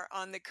webinar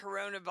on the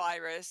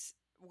coronavirus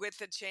with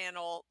the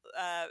channel.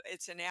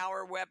 It's an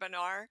hour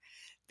webinar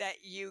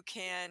that you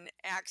can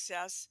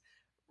access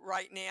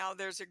right now.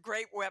 There's a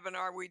great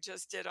webinar we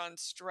just did on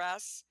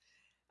stress.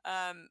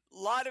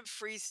 Lot of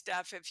free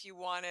stuff if you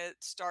want to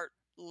start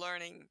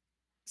learning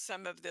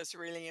some of this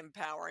really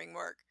empowering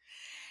work.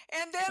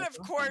 And then, That's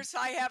of awesome. course,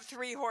 I have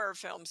 3 horror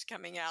films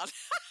coming out.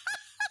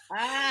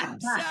 Ah!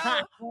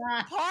 So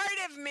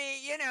part of me,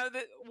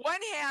 the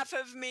one half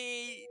of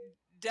me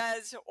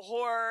does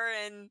horror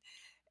and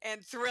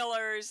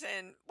thrillers,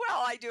 and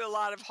well, I do a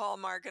lot of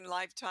Hallmark and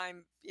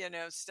Lifetime,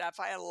 stuff.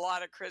 I had a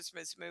lot of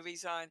Christmas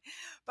movies on,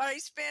 but I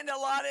spend a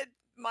lot of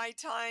my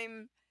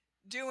time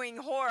doing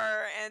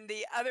horror and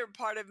the other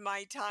part of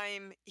my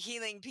time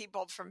healing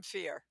people from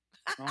fear.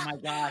 Oh my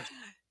gosh.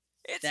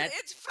 That's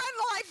It's fun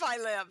life I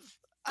live.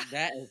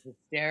 that is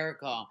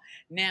hysterical.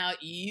 Now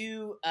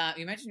you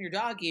mentioned your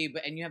doggy,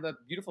 and you have a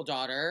beautiful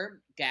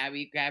daughter,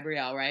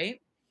 Gabrielle, right?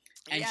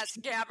 And Yes,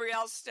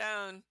 Gabrielle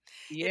Stone.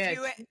 If yes,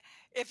 you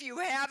if you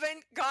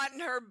haven't gotten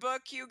her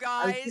book, you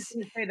I was just guys,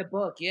 going to say the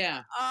book.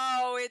 Yeah,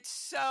 oh, it's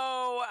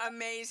so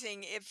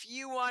amazing. If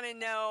you want to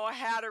know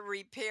how to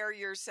repair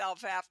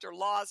yourself after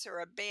loss or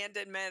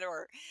abandonment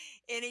or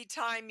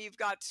anytime you've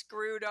got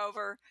screwed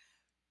over,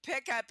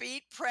 pick up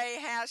Eat Pray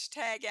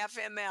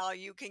 #FML.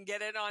 You can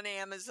get it on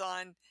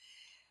Amazon.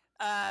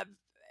 Uh,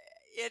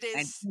 it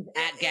and is she's it,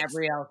 at it's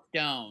Gabrielle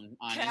Stone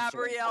on Instagram.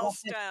 Gabrielle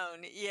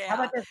Stone. How Yeah.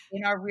 about this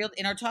in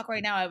our talk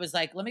right now? I was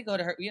like, let me go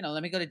to her.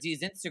 Let me go to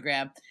Dee's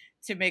Instagram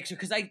to make sure,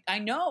 because I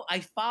know I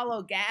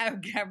follow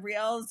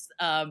Gabrielle's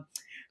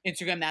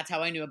Instagram. That's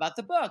how I knew about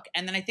the book.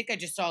 And then I think I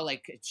just saw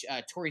like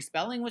Tori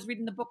Spelling was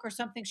reading the book or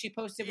something she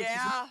posted, which was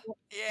Yeah, cool.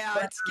 yeah,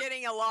 But it's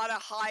getting a lot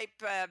of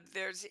hype.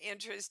 There's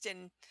interest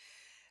in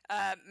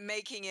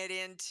making it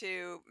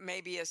into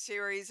maybe a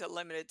series, a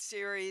limited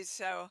series.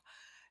 So,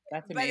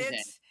 that's but amazing.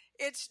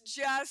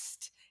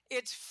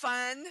 it's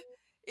fun,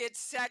 it's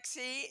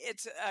sexy,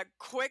 it's a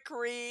quick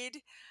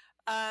read.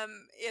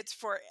 It's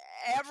for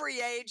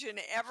every age and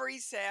every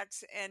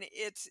sex, and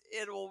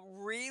it'll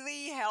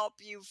really help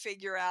you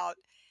figure out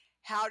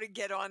how to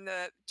get on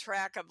the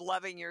track of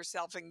loving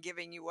yourself and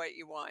giving you what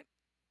you want.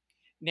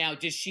 Now,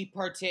 does she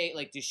partake?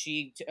 Like, does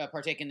she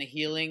partake in the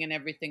healing and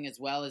everything as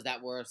well? Is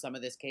that where some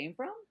of this came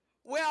from?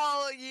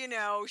 Well,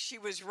 she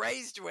was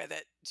raised with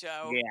it,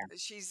 Joe. Yeah,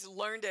 She's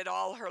learned it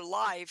all her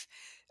life.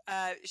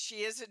 She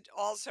is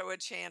also a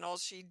channel.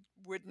 She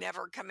would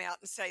never come out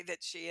and say that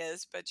she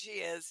is, but she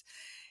is.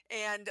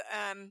 And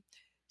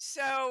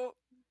so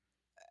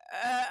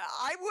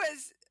I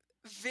was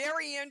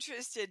very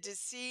interested to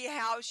see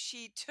how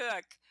she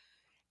took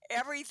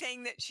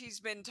everything that she's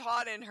been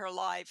taught in her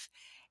life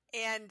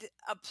and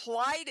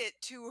applied it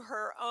to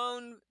her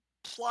own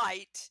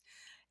plight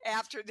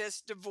after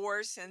this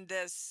divorce and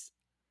this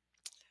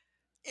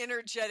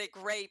energetic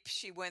rape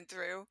she went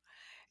through.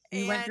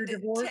 she went through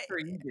And divorce, or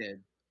you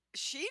did?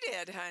 she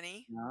did,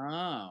 honey.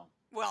 Oh,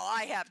 Well,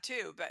 I have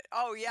too, but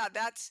oh yeah,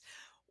 that's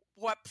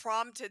what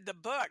prompted the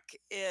book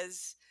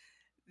is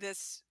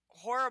this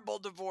horrible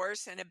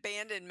divorce and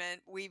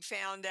abandonment. We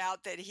found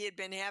out that he had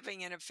been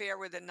having an affair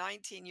with a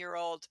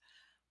 19-year-old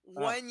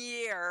ugh, 1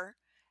 year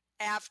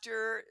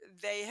after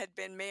they had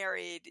been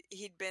married.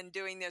 He'd been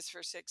doing this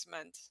for 6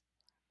 months.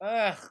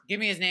 ugh. Give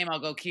me his name. I'll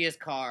go key his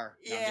car.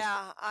 No, I'm just.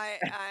 Yeah,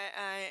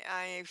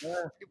 I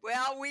Ugh.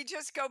 well, we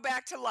just go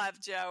back to love,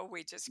 Joe.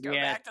 We just go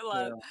Yeah, back to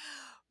love. true.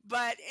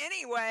 But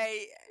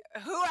anyway,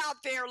 who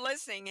out there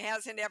listening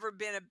hasn't ever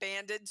been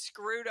abandoned,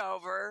 screwed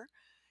over,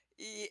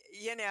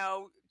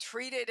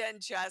 treated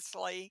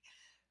unjustly?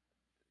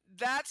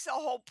 That's the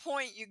whole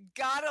point. You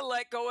got to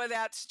let go of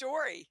that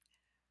story.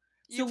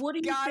 So You've what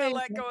do you got to say?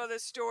 let go of the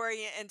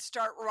story and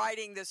start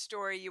writing the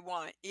story you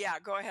want. Yeah,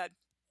 go ahead.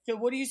 So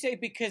what do you say?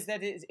 Because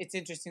it's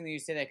interesting that you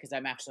say that, because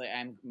I'm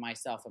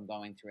myself, I'm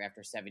going through,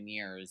 after 7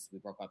 years. We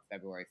broke up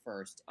February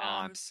 1st. Oh,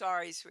 I'm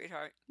sorry,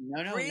 sweetheart.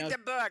 No, Read no. the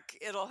book.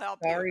 It'll help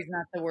you. Sorry is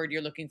not the word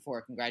you're looking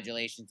for.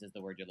 Congratulations is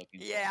the word you're looking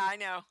for. Yeah, I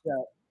know.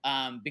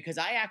 So, because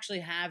I actually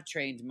have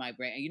trained my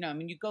brain.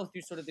 You go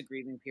through sort of the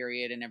grieving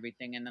period and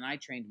everything, and then I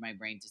trained my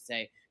brain to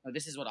say, no,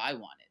 this is what I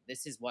wanted.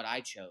 This is what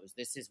I chose.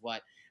 This is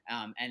what,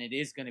 and it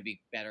is going to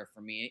be better for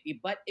me.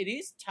 But it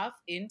is tough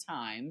in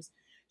times.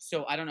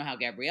 So I don't know how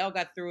Gabrielle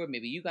got through it.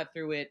 Maybe you got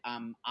through it.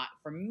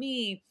 For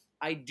me,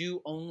 I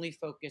do only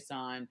focus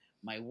on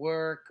my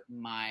work,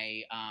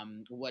 my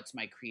what's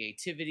my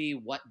creativity,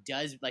 what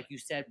does, like you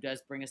said,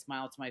 does bring a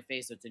smile to my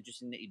face. So it's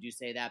interesting that you do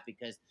say that,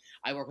 because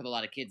I work with a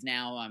lot of kids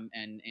now,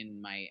 and in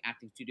my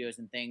acting studios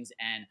and things,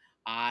 and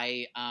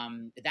I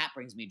that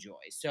brings me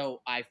joy.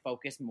 So I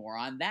focus more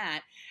on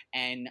that,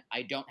 and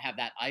I don't have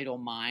that idle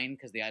mind,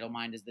 because the idle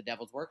mind is the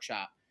devil's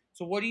workshop.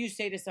 So what do you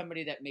say to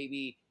somebody that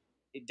maybe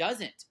it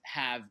doesn't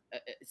have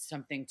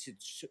something to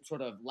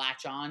sort of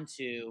latch on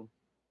to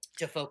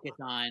focus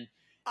on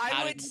I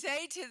how to? would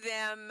say to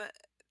them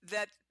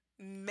that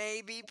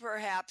maybe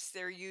perhaps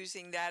they're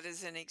using that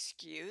as an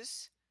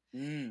excuse.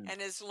 Mm,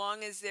 And as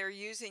long as they're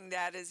using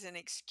that as an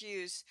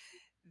excuse,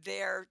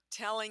 they're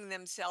telling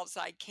themselves,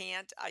 I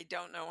can't, I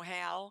don't know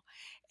how.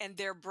 And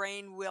their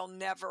brain will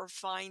never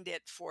find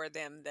it for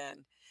them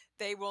then.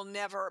 They will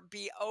never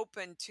be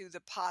open to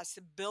the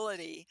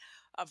possibility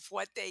of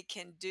what they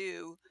can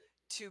do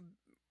to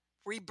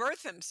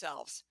rebirth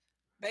themselves,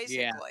 yeah,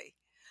 basically.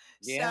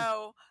 yeah.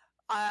 So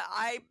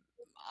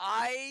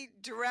I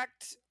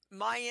direct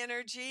my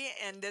energy,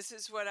 and this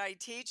is what I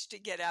teach to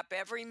get up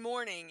every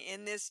morning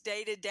in this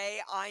day to day.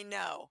 I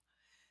know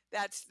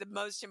that's the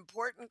most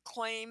important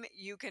claim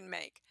you can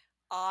make.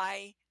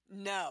 I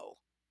know,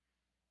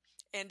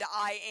 and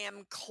I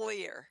am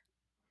clear,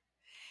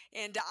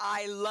 and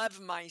I love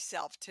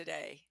myself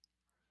today,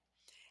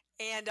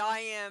 and I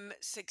am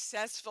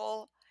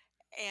successful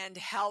and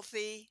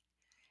healthy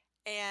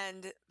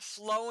and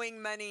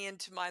flowing money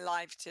into my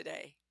life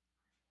today.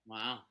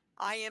 Wow.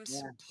 I am Yeah.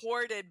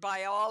 supported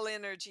by all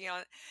energy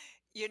on,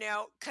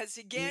 because Mm,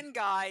 again,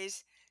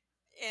 guys,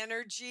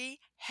 energy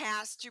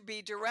has to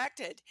be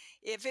directed.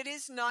 If it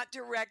is not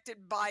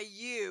directed by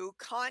you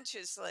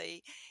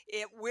consciously,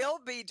 it will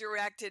be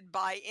directed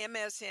by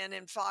MSN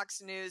and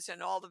Fox News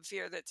and all the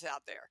fear that's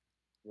out there.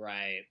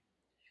 right.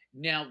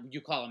 Now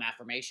you call them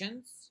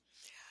affirmations.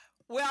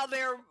 Well,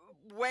 they're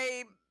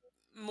way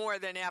more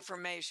than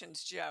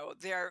affirmations, Joe.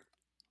 They're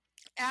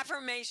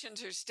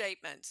affirmations or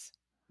statements.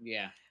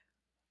 Yeah.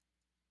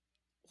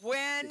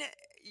 When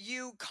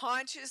you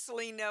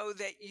consciously know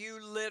that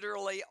you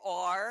literally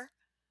are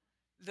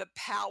the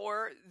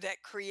power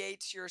that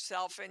creates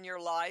yourself in your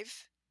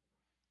life,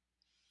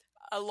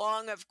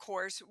 along, of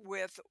course,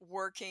 with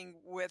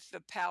working with the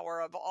power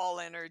of all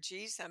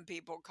energy. Some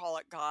people call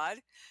it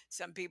God,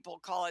 some people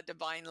call it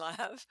divine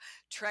love,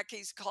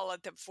 Trekkies call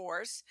it the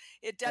force.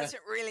 It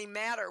doesn't really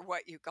matter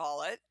what you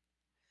call it.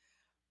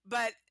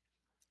 But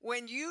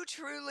when you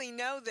truly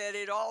know that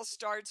it all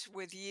starts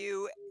with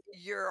you,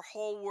 your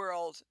whole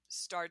world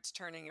starts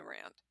turning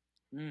around.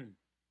 Mm,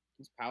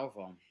 it's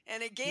powerful.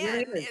 And It really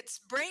again, is. it's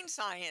brain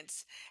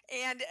science.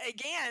 And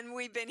again,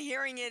 we've been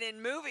hearing it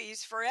in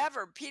movies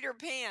forever. Peter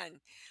Pan,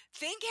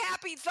 think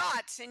happy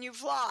thoughts and you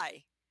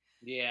fly.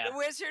 Yeah. The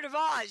Wizard of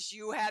Oz,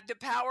 you had the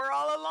power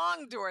all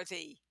along,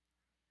 Dorothy.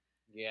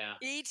 Yeah.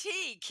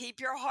 E.T., keep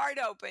your heart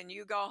open,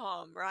 you go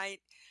home, right?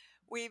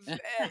 We've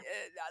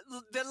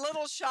the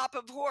Little Shop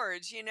of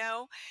Horrors,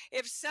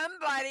 if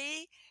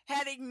somebody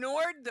had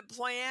ignored the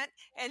plant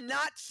and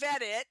not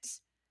fed it,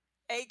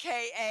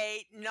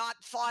 AKA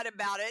not thought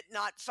about it,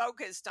 not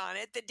focused on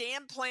it, the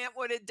damn plant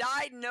would have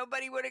died and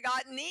nobody would have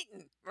gotten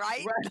eaten,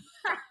 right? Right.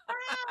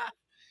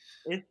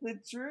 It's the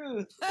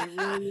truth. It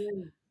really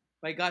is.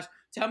 My gosh,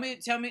 tell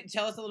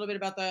us a little bit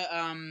about the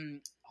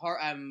horror.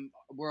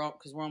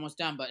 Because we're almost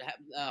done, but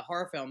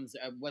horror films.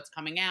 What's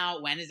coming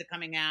out? When is it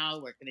coming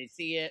out? Where can they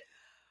see it?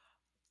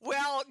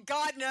 Well,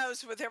 God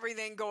knows with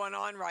everything going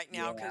on right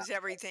now Yeah. because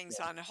everything's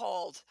on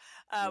hold.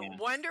 Yeah.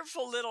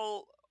 Wonderful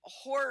little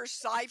horror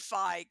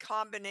sci-fi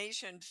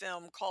combination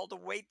film called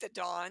Await the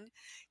Dawn.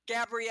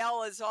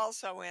 Gabrielle is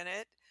also in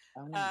it.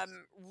 Oh, nice.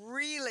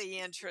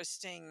 Really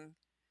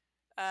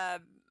uh,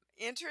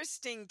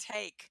 interesting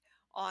take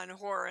on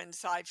horror and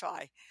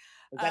sci-fi.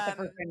 Is that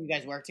the first Um, time you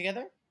guys work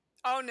together?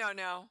 oh no,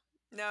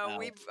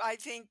 Oh. I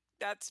think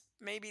that's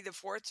maybe the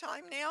fourth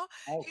time now.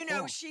 Oh,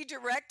 cool. She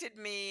directed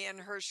me in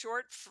her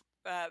short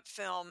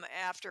film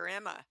After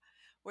Emma,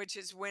 which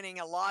is winning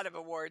a lot of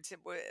awards. It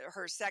was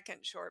her second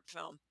short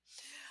film.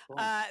 Cool.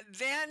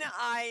 Then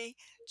I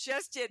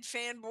just did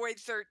Fanboy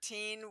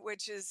 13,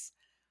 which has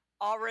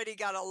already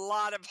got a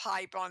lot of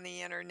hype on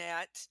the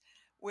internet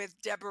with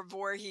Deborah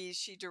Voorhees.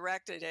 She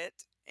directed it.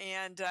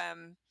 And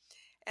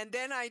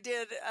then I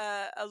did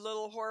a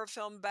little horror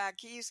film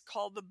back east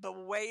called The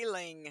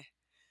Bewailing,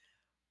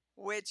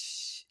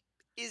 which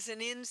is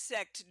an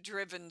insect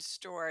driven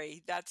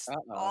story. That's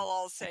Uh-oh. all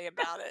I'll say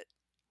about it.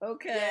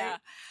 Okay.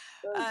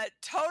 Yeah.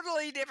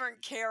 Totally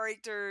different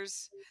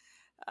characters.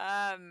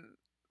 Um,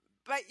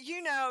 but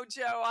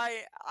Joe,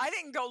 I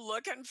didn't go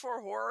looking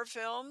for horror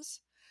films.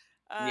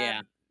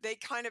 Yeah. They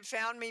kind of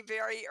found me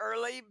very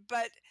early,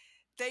 but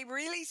they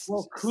really,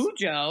 Well,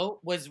 Cujo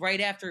was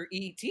right after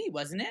E.T.,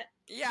 wasn't it?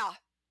 yeah.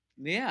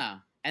 Yeah.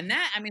 And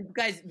that, I mean,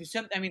 guys,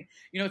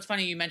 it's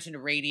funny you mentioned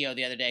radio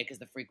the other day because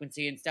the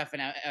frequency and stuff.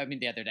 And I mean,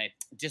 the other day,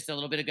 just a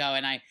little bit ago.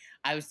 And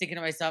I was thinking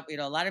to myself,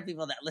 a lot of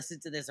people that listen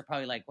to this are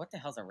probably like, what the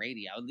hell's a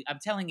radio? I'm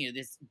telling you,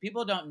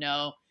 people don't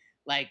know,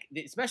 like,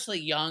 especially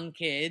young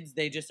kids.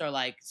 They just are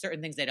like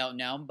certain things they don't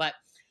know. But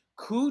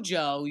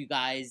Cujo, you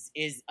guys,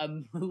 is a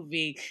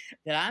movie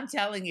that I'm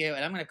telling you,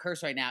 and I'm going to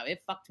curse right now. It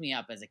fucked me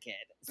up as a kid.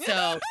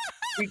 So,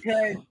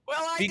 because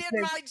Well, I did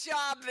my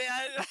job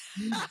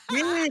then.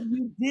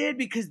 you did,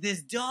 because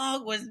this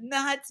dog was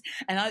nuts.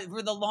 And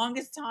for the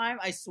longest time,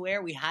 I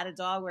swear, we had a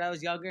dog when I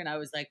was younger, and I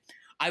was like,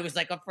 I was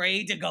like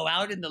afraid to go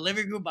out in the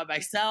living room by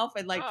myself,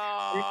 and like, it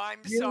Oh, I'm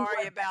really sorry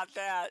was. about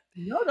that.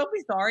 No, don't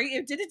be sorry.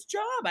 It did its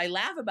job. I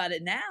laugh about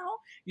it now,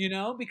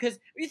 because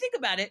when you think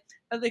about it,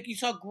 like you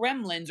saw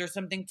Gremlins or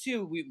something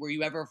too. Were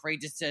you ever afraid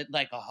just to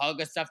like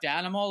hug a stuffed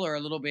animal or a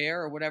little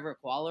bear or whatever, a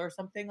koala or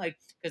something, like,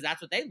 because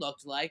that's what they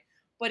looked like.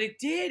 But it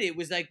did. It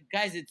was like,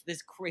 guys, it's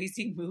this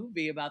crazy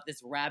movie about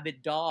this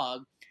rabid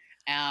dog.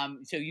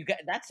 So you got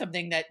that's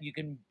something that you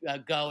can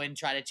go and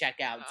try to check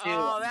out too.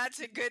 Oh, that's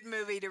a good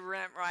movie to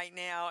rent right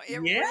now.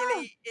 Yeah.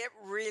 It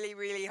really,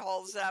 really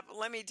holds up.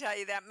 Let me tell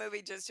you, that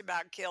movie just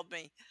about killed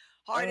me.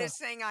 Ugh. Hardest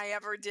thing I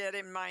ever did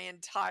in my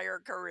entire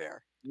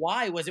career.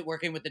 Why was it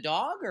working with the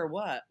dog or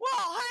what? Well,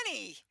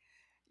 honey,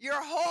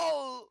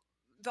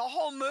 the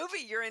whole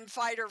movie, you're in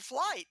fight or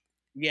flight.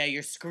 Yeah,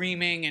 you're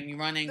screaming and you're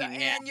running and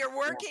yeah, And you're yeah,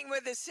 working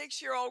with a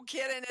 6-year-old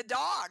kid and a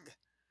dog.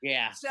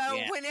 yeah, So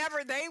yeah,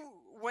 whenever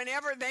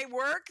they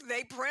work,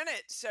 they print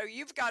it. So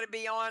you've got to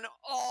be on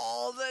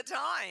all the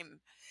time.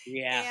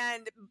 yeah.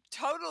 And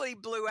totally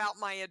blew out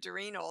my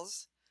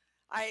adrenals.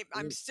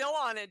 I'm Ooh, still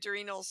on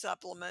adrenal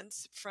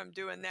supplements from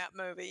doing that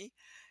movie.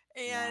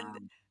 And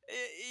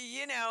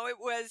wow. it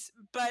was,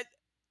 but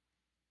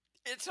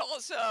it's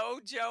also,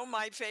 Joe,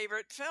 my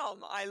favorite film.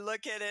 I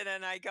look at it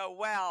and I go,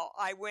 wow,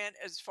 I went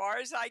as far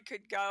as I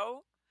could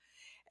go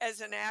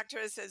as an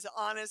actress, as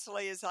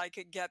honestly as I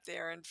could get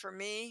there. And for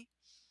me,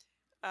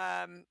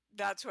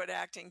 that's what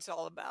acting's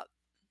all about.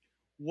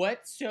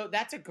 So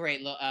that's a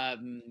great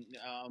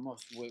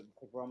almost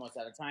we're almost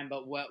out of time,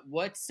 but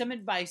what's some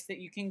advice that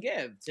you can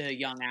give to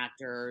young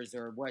actors,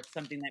 or what's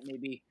something that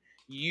maybe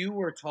you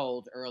were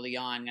told early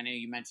on? I know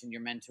you mentioned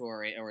your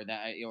mentor or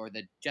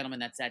the gentleman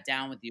that sat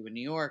down with you in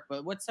New York,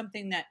 but what's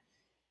something that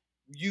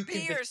you Be could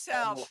bestow?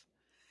 yourself.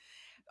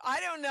 I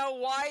don't know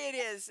why it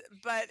is,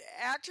 but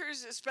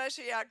actors,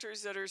 especially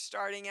actors that are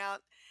starting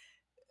out,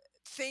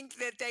 think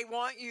that they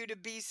want you to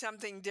be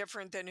something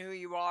different than who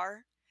you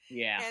are.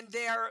 Yeah. And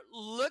they're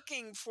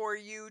looking for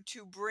you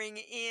to bring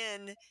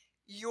in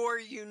your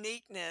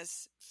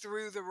uniqueness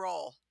through the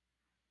role.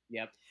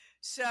 Yep.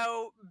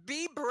 So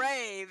be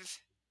brave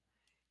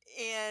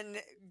in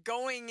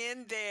going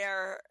in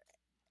there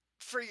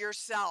for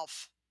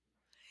yourself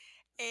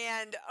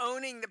and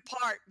owning the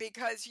part,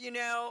 because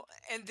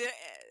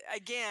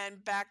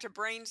again, back to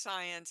brain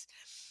science,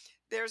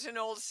 there's an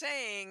old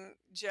saying,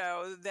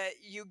 Joe, that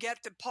you get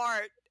the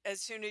part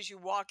as soon as you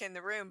walk in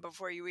the room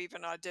before you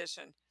even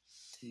audition.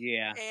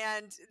 Yeah.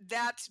 And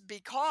that's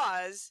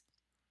because,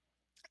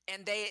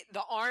 and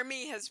the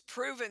army has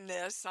proven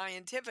this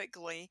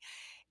scientifically,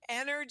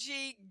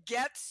 energy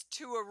gets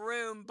to a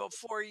room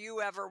before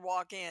you ever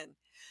walk in.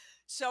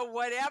 So,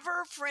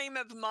 whatever frame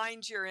of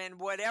mind you're in,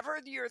 whatever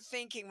you're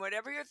thinking,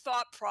 whatever your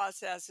thought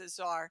processes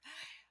are,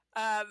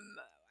 um,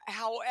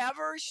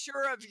 however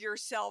sure of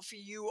yourself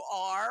you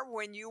are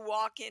when you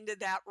walk into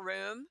that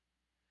room,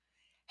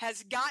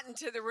 has gotten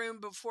to the room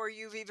before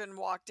you've even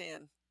walked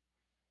in.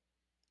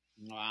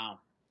 Wow.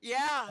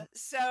 Yeah,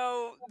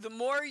 so the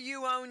more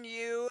you own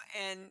you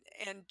and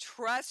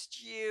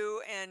trust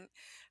you, and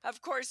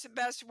of course the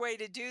best way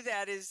to do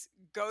that is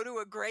go to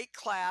a great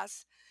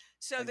class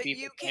so And that be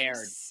you can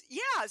prepared.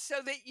 so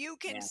that you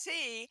can Yeah.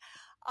 see,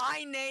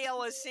 I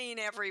nail a scene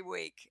every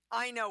week.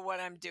 I know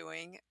what I'm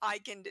doing.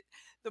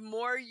 The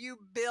more you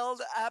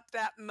build up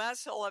that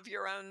muscle of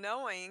your own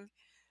knowing,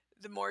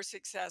 the more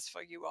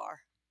successful you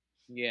are.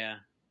 Yeah.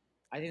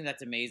 I think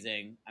that's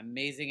amazing.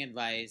 Amazing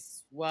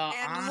advice. Well,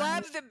 And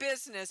love the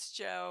business,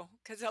 Joe,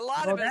 because a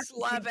lot well, of that's us the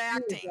love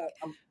thing too. Is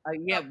acting. that,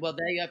 yeah. But Well,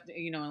 they have to,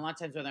 and a lot of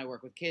times when I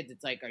work with kids,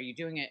 it's like, are you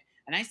doing it?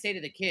 And I say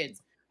to the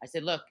kids, I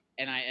said, look,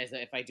 and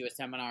if I do a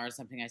seminar or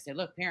something, I say,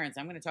 look, parents,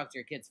 I'm going to talk to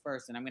your kids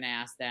first, and I'm going to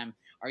ask them,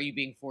 are you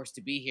being forced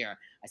to be here?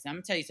 I said, I'm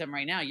going to tell you something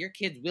right now. Your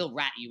kids will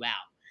rat you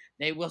out.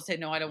 They will say,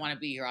 no, I don't want to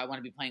be here. I want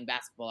to be playing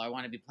basketball. I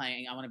want to be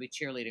playing. I want to be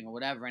cheerleading or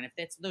whatever. And if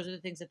those are the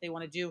things that they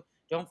want to do,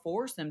 don't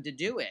force them to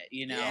do it.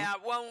 yeah,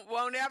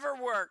 won't ever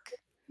work.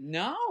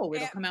 No,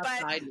 it'll come out But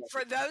sideways.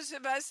 for those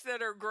of us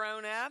that are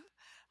grown up,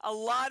 a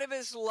lot of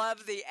us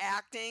love the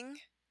acting,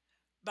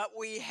 but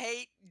we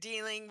hate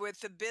dealing with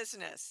the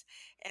business.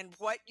 And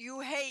what you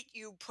hate,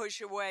 you push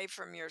away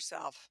from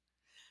yourself.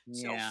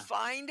 So Yeah.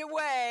 find a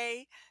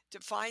way to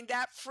find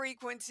that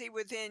frequency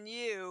within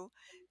you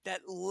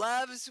that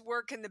loves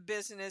working the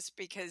business,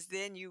 because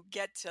then you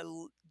get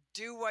to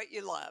do what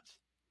you love.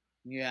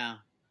 Yeah.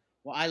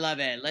 Well, I love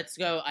it. Let's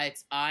go.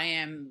 It's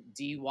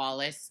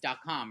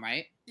imdwallace.com,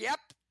 right? Yep.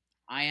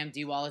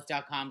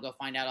 imdwallace.com. Go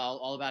find out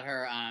all about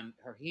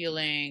her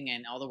healing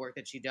and all the work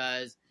that she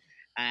does.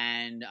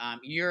 And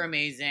you're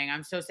amazing.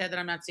 I'm so sad that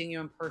I'm not seeing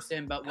you in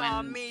person, but Oh,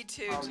 when me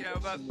too, Joe.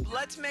 But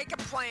let's make a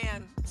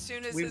plan. As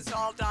soon as we this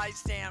all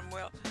dies down,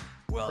 we'll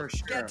for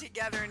get sure.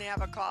 together and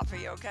have a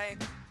coffee, okay?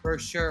 For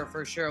sure.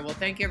 Well,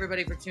 thank you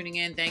everybody for tuning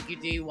in. Thank you,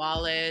 D.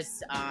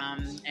 Wallace.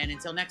 And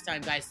until next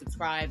time, guys,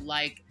 subscribe,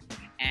 like,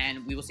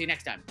 and we will see you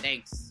next time.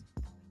 Thanks.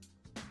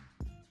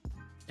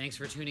 Thanks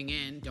for tuning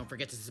in. Don't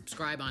forget to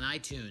subscribe on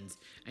iTunes.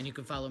 And you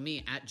can follow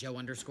me at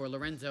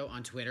Joe_Lorenzo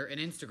on Twitter and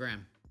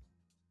Instagram.